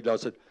 VA already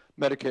does it,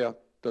 Medicare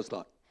does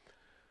not.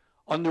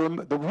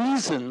 The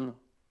reason,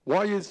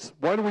 why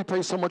do we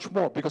pay so much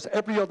more? Because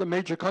every other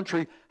major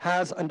country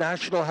has a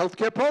national health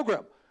care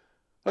program.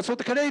 That's what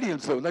the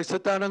Canadians do. They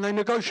sit down and they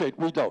negotiate.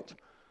 We don't.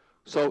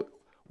 So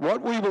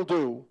what we will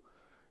do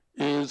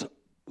is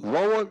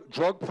lower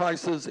drug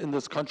prices in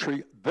this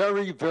country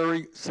very,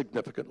 very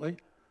significantly.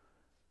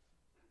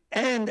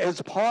 And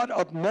as part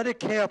of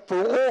Medicare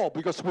for all,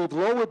 because we've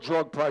lowered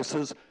drug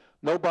prices,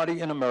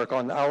 nobody in America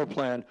on our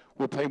plan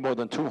will pay more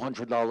than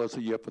 $200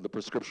 a year for the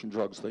prescription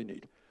drugs they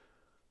need.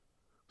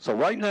 So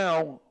right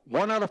now,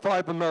 1 out of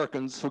 5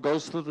 Americans who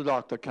goes to the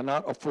doctor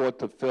cannot afford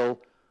to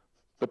fill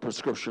the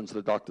prescriptions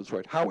the doctors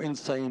write. How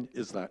insane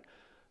is that?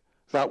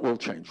 That will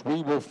change.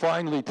 We will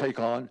finally take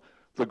on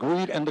the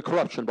greed and the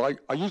corruption, but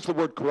I use the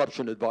word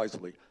corruption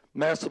advisedly.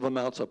 Massive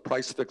amounts of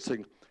price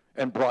fixing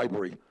and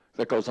bribery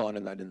that goes on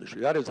in that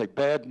industry. That is a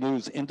bad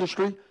news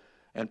industry,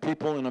 and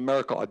people in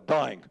America are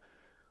dying.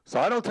 So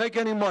I don't take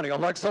any money.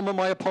 Unlike some of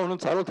my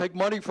opponents, I don't take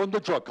money from the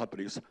drug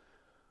companies.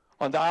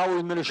 Under our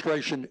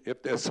administration,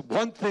 if there's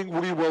one thing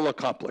we will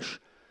accomplish,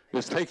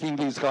 is taking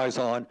these guys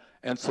on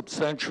and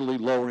substantially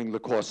lowering the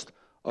cost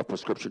of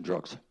prescription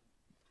drugs.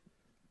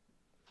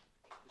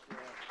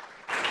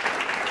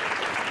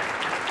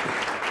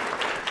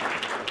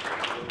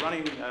 We're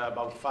running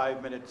about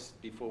 5 minutes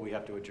before we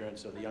have to adjourn,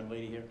 so the young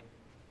lady here.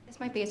 This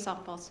might be a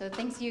softball, so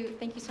thank you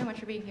so much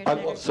for being here I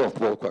today. love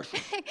softball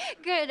questions.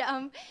 Good.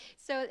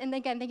 And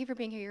again, thank you for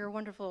being here. You're a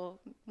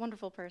wonderful,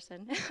 wonderful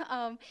person.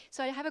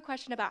 So I have a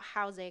question about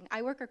housing.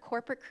 I work a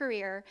corporate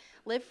career,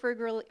 live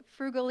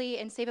frugally,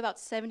 and save about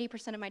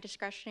 70% of my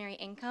discretionary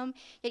income.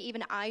 Yet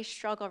even I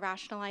struggle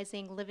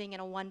rationalizing living in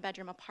a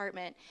one-bedroom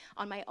apartment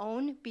on my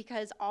own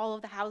because all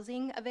of the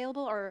housing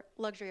available are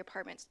luxury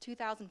apartments,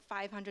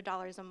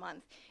 $2,500 a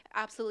month.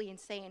 Absolutely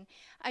insane.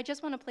 I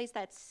just want a place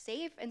that's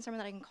safe and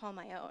somewhere that I can call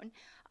my own.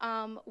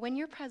 When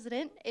you're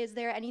president, is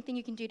there anything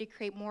you can do to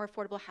create more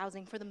affordable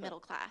housing for the middle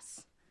class?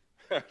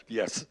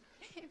 Yes.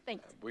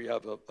 Thanks. We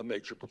have a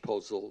major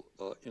proposal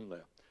in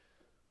there.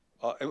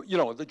 You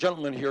know, the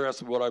gentleman here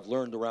asked me what I've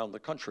learned around the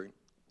country.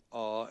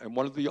 And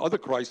one of the other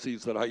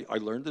crises that I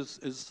learned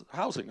is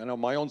housing. I know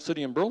my own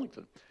city in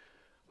Burlington,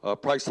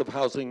 price of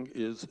housing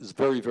is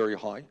very, very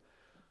high.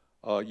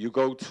 You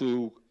go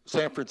to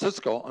San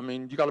Francisco, I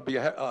mean, you got to be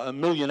a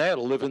millionaire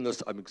to live in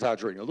this. I'm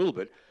exaggerating a little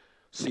bit.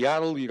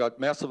 Seattle, you got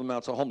massive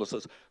amounts of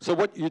homelessness. So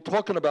what you're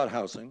talking about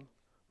housing,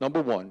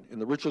 number one, in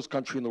the richest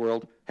country in the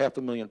world,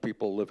 500,000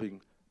 people living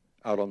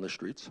out on the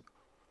streets.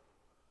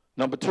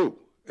 Number two,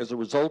 as a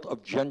result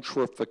of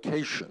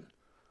gentrification,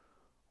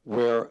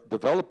 where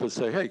developers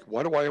say, hey,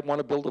 why do I want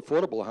to build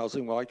affordable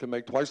housing? Well, I can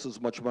make twice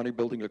as much money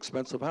building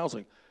expensive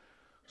housing,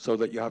 so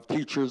that you have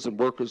teachers and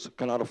workers who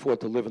cannot afford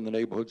to live in the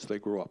neighborhoods they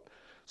grew up.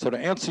 So to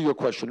answer your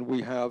question,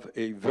 we have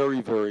a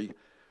very, very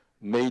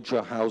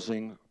major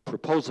housing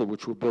proposal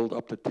which will build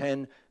up to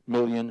 10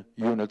 million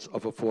units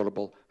of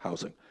affordable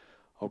housing,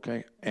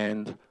 okay?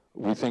 And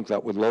we think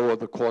that would lower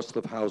the cost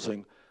of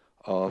housing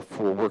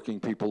for working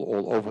people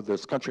all over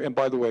this country. And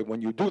by the way,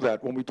 when you do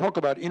that, when we talk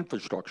about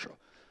infrastructure,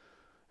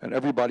 and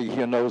everybody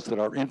here knows that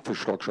our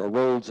infrastructure, our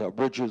roads, our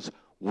bridges,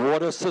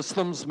 water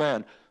systems,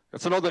 man,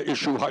 that's another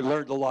issue I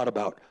learned a lot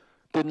about.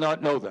 Did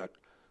not know that.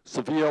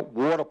 Severe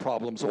water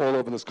problems all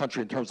over this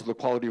country in terms of the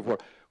quality of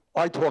water.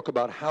 I talk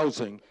about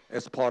housing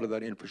as part of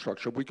that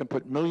infrastructure. We can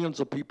put millions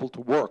of people to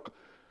work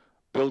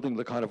building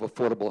the kind of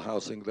affordable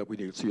housing that we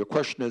need. So your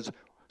question is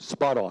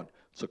spot on.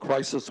 It's a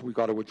crisis. We've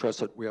got to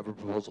address it. We have a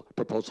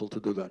proposal to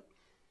do that.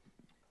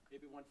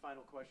 Maybe one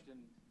final question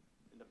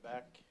in the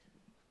back.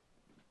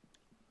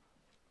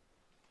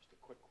 Just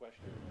a quick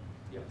question.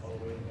 Yep, all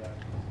the way in the back.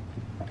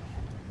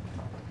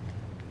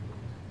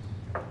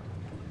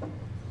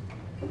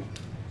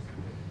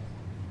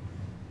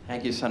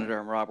 Thank you, Senator.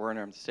 I'm Rob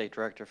Werner. I'm the State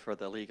Director for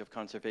the League of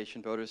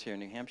Conservation Voters here in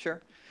New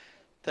Hampshire.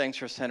 Thanks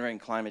for centering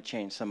climate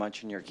change so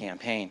much in your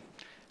campaign.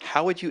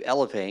 How would you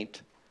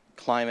elevate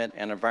climate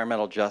and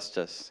environmental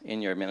justice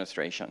in your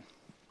administration?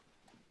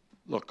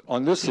 Look,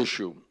 on this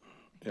issue,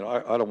 you know,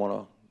 I don't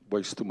want to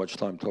waste too much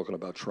time talking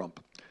about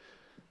Trump.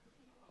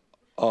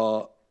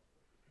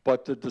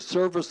 But the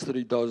disservice that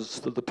he does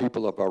to the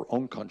people of our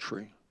own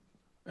country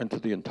and to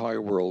the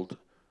entire world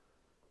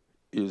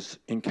is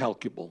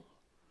incalculable.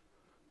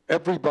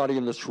 Everybody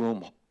in this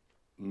room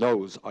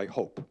knows, I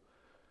hope,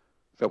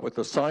 that what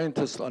the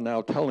scientists are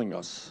now telling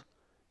us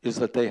is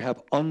that they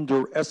have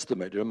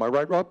underestimated, am I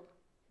right, Rob?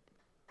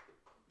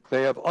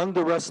 They have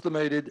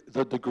underestimated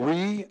the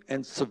degree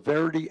and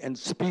severity and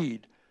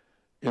speed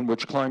in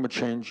which climate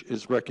change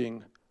is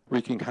wreaking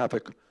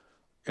havoc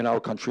in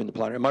our country and the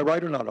planet. Am I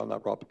right or not on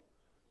that, Rob?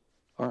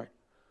 All right.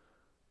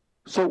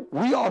 So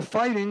we are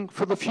fighting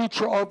for the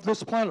future of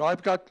this planet.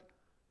 I've got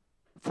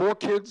 4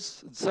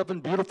 kids and 7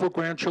 beautiful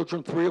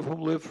grandchildren, 3 of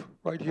whom live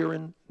right here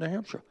in New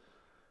Hampshire.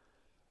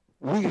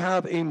 We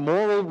have a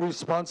moral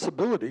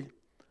responsibility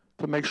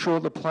to make sure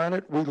the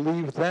planet we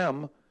leave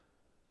them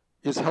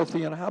is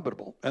healthy and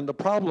habitable. And the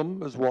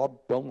problem, as Rob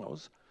well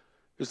knows,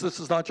 is this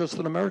is not just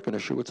an American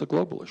issue, it's a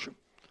global issue.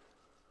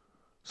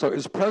 So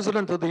as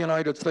President of the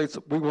United States,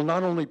 we will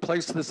not only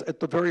place this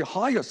at the very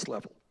highest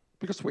level,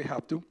 because we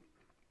have to,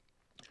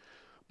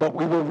 but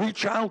we will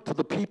reach out to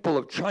the people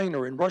of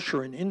China and Russia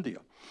and India,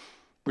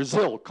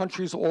 Brazil,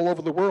 countries all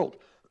over the world,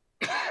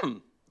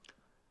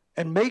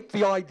 and make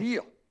the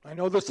idea, I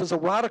know this is a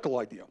radical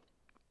idea,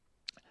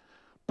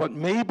 but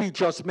maybe,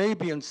 just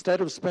maybe, instead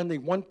of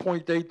spending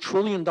 $1.8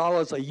 trillion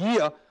a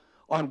year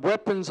on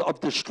weapons of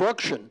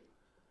destruction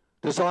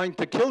designed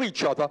to kill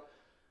each other,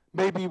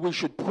 maybe we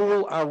should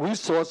pool our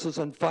resources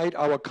and fight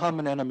our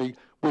common enemy,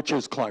 which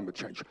is climate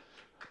change.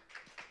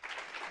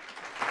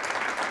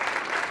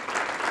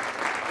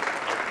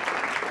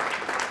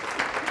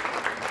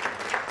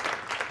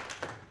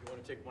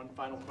 take one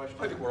final question?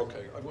 I think we're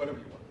okay, whatever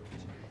you want.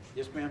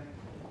 Yes, ma'am.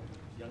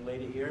 Young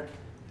lady here,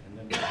 and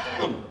then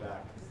we'll go in the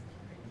back.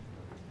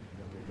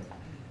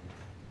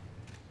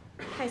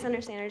 Hi,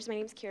 Senator Sanders. My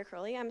name is Kira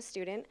Curley. I'm a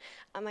student.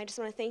 I just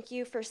want to thank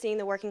you for seeing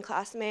the working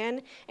class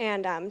man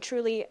and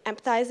truly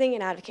empathizing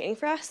and advocating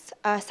for us.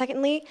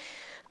 Secondly,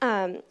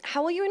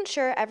 how will you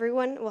ensure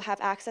everyone will have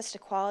access to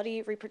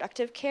quality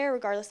reproductive care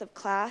regardless of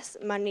class,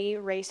 money,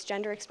 race,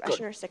 gender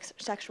expression, or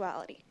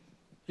sexuality?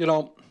 You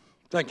know,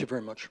 thank you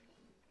very much.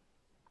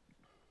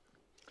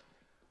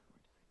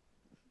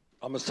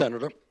 I'm a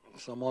senator,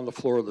 so I'm on the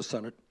floor of the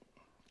Senate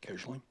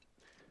occasionally,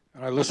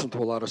 and I listen to a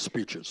lot of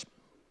speeches.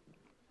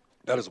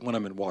 That is when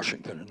I'm in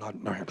Washington and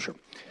not New Hampshire.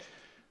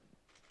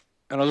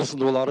 And I listen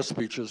to a lot of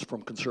speeches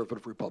from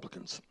conservative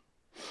Republicans.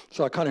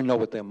 So I kind of know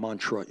what their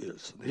mantra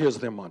is. Here's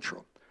their mantra.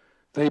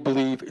 They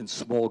believe in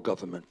small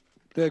government.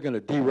 They're going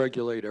to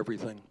deregulate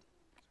everything,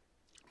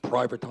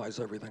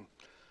 privatize everything.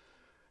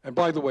 And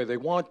by the way, they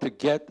want to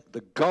get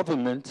the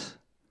government,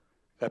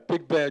 that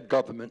big bad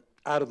government,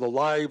 out of the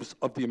lives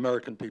of the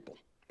American people,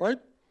 right?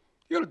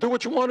 You're going to do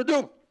what you want to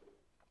do,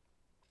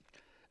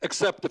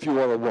 except if you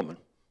are a woman.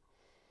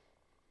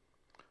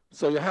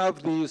 So you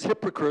have these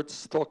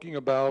hypocrites talking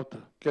about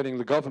getting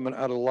the government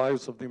out of the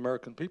lives of the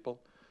American people,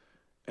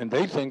 and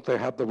they think they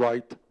have the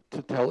right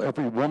to tell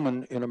every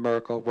woman in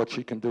America what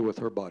she can do with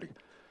her body.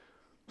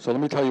 So let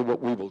me tell you what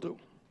we will do.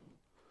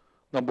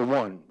 Number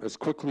one, as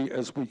quickly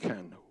as we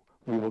can,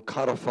 we will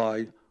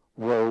codify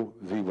Roe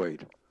v.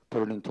 Wade,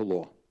 put it into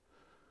law.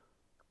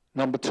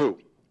 Number two,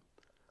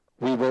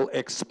 we will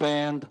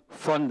expand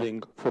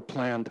funding for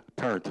Planned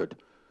Parenthood,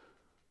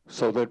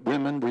 so that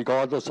women,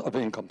 regardless of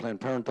income, Planned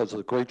Parenthood does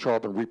a great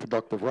job in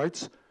reproductive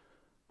rights,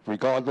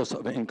 regardless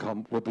of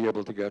income, will be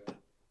able to get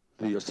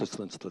the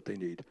assistance that they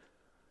need.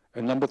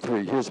 And number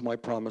three, here's my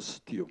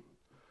promise to you.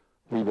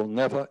 We will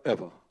never,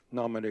 ever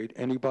nominate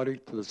anybody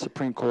to the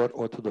Supreme Court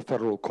or to the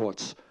federal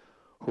courts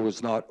who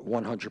is not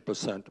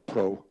 100%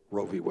 pro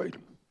Roe v. Wade.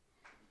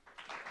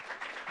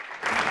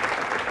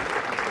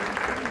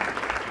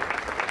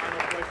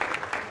 Final question.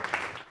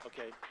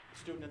 Okay,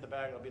 student in the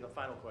back, that'll be the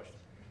final question.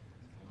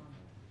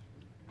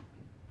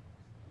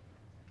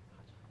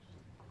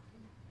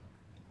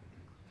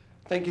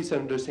 Thank you,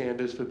 Senator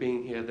Sanders, for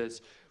being here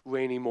this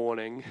rainy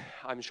morning.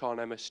 I'm Sean,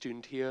 I'm a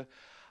student here.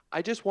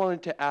 I just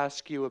wanted to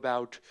ask you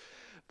about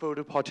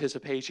voter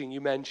participation. You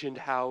mentioned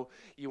how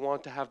you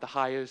want to have the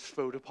highest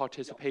voter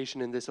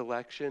participation in this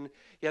election,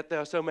 yet there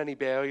are so many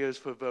barriers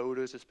for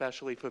voters,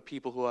 especially for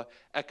people who are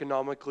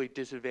economically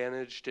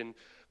disadvantaged and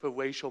for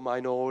racial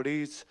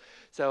minorities.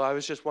 So I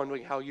was just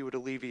wondering how you would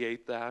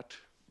alleviate that.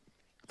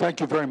 Thank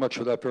you very much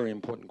for that very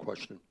important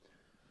question.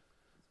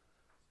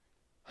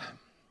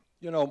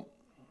 You know,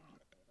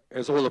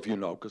 as all of you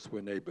know, because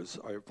we're neighbors,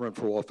 I've run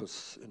for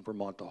office in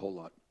Vermont a whole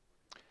lot.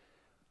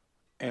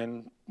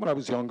 And when I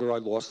was younger, I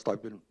lost.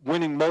 I've been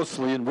winning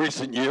mostly in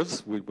recent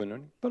years. We've been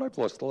winning, but I've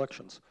lost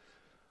elections.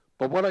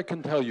 But what I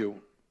can tell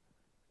you,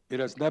 it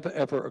has never,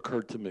 ever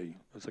occurred to me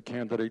as a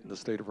candidate in the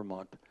state of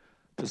Vermont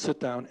to sit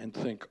down and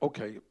think,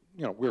 okay,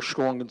 you know, we're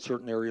strong in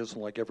certain areas,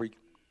 and like every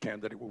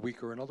candidate, we're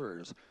weaker in other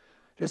areas.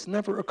 It's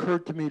never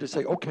occurred to me to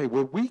say, okay,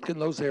 we're weak in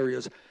those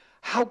areas.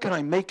 How can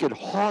I make it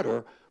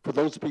harder for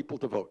those people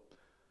to vote?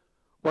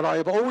 But I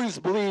have always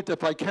believed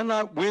if I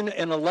cannot win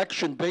an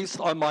election based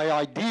on my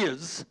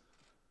ideas,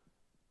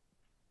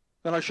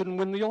 then I shouldn't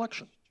win the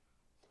election,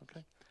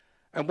 okay?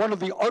 And one of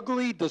the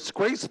ugly,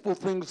 disgraceful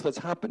things that's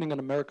happening in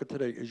America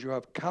today is you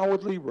have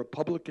cowardly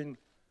Republican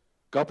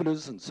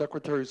governors and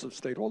secretaries of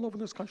state all over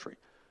this country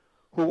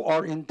who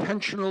are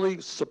intentionally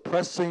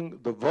suppressing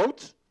the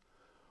vote,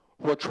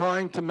 who are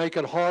trying to make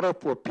it harder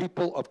for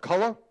people of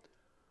color,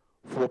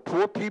 for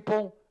poor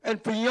people,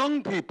 and for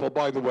young people,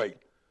 by the way,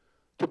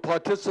 to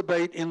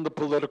participate in the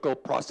political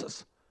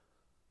process.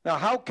 Now,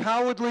 how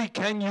cowardly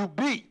can you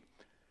be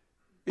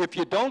if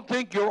you don't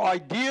think your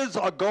ideas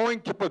are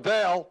going to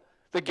prevail,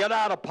 then get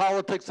out of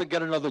politics and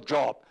get another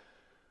job?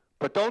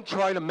 But don't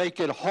try to make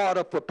it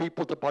harder for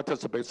people to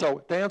participate. So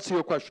to answer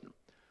your question,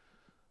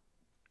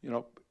 you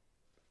know,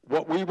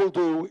 what we will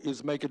do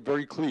is make it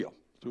very clear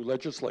through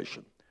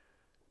legislation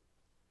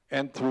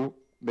and through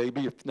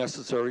maybe, if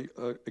necessary,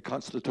 a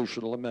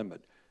constitutional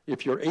amendment.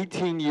 If you're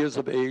 18 years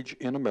of age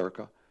in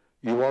America,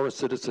 you are a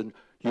citizen,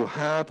 you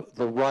have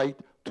the right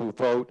to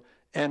vote,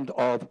 end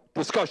of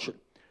discussion.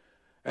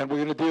 And we're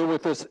going to deal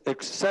with this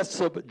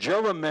excessive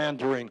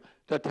gerrymandering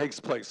that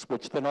takes place,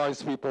 which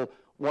denies people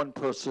one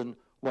person,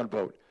 one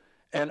vote.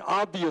 And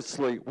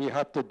obviously, we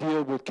have to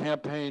deal with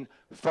campaign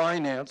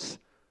finance,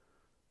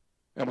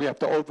 and we have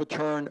to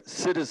overturn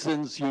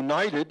Citizens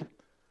United,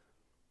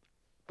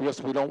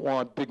 because we don't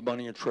want big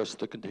money interests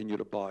to continue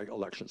to buy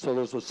elections. So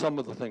those are some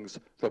of the things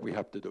that we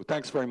have to do.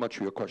 Thanks very much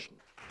for your question.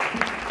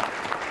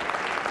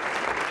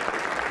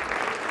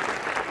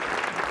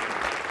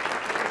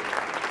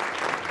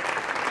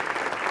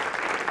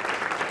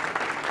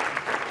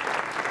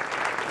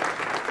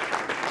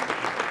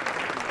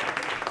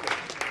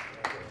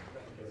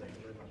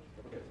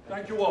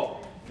 Thank you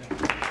all.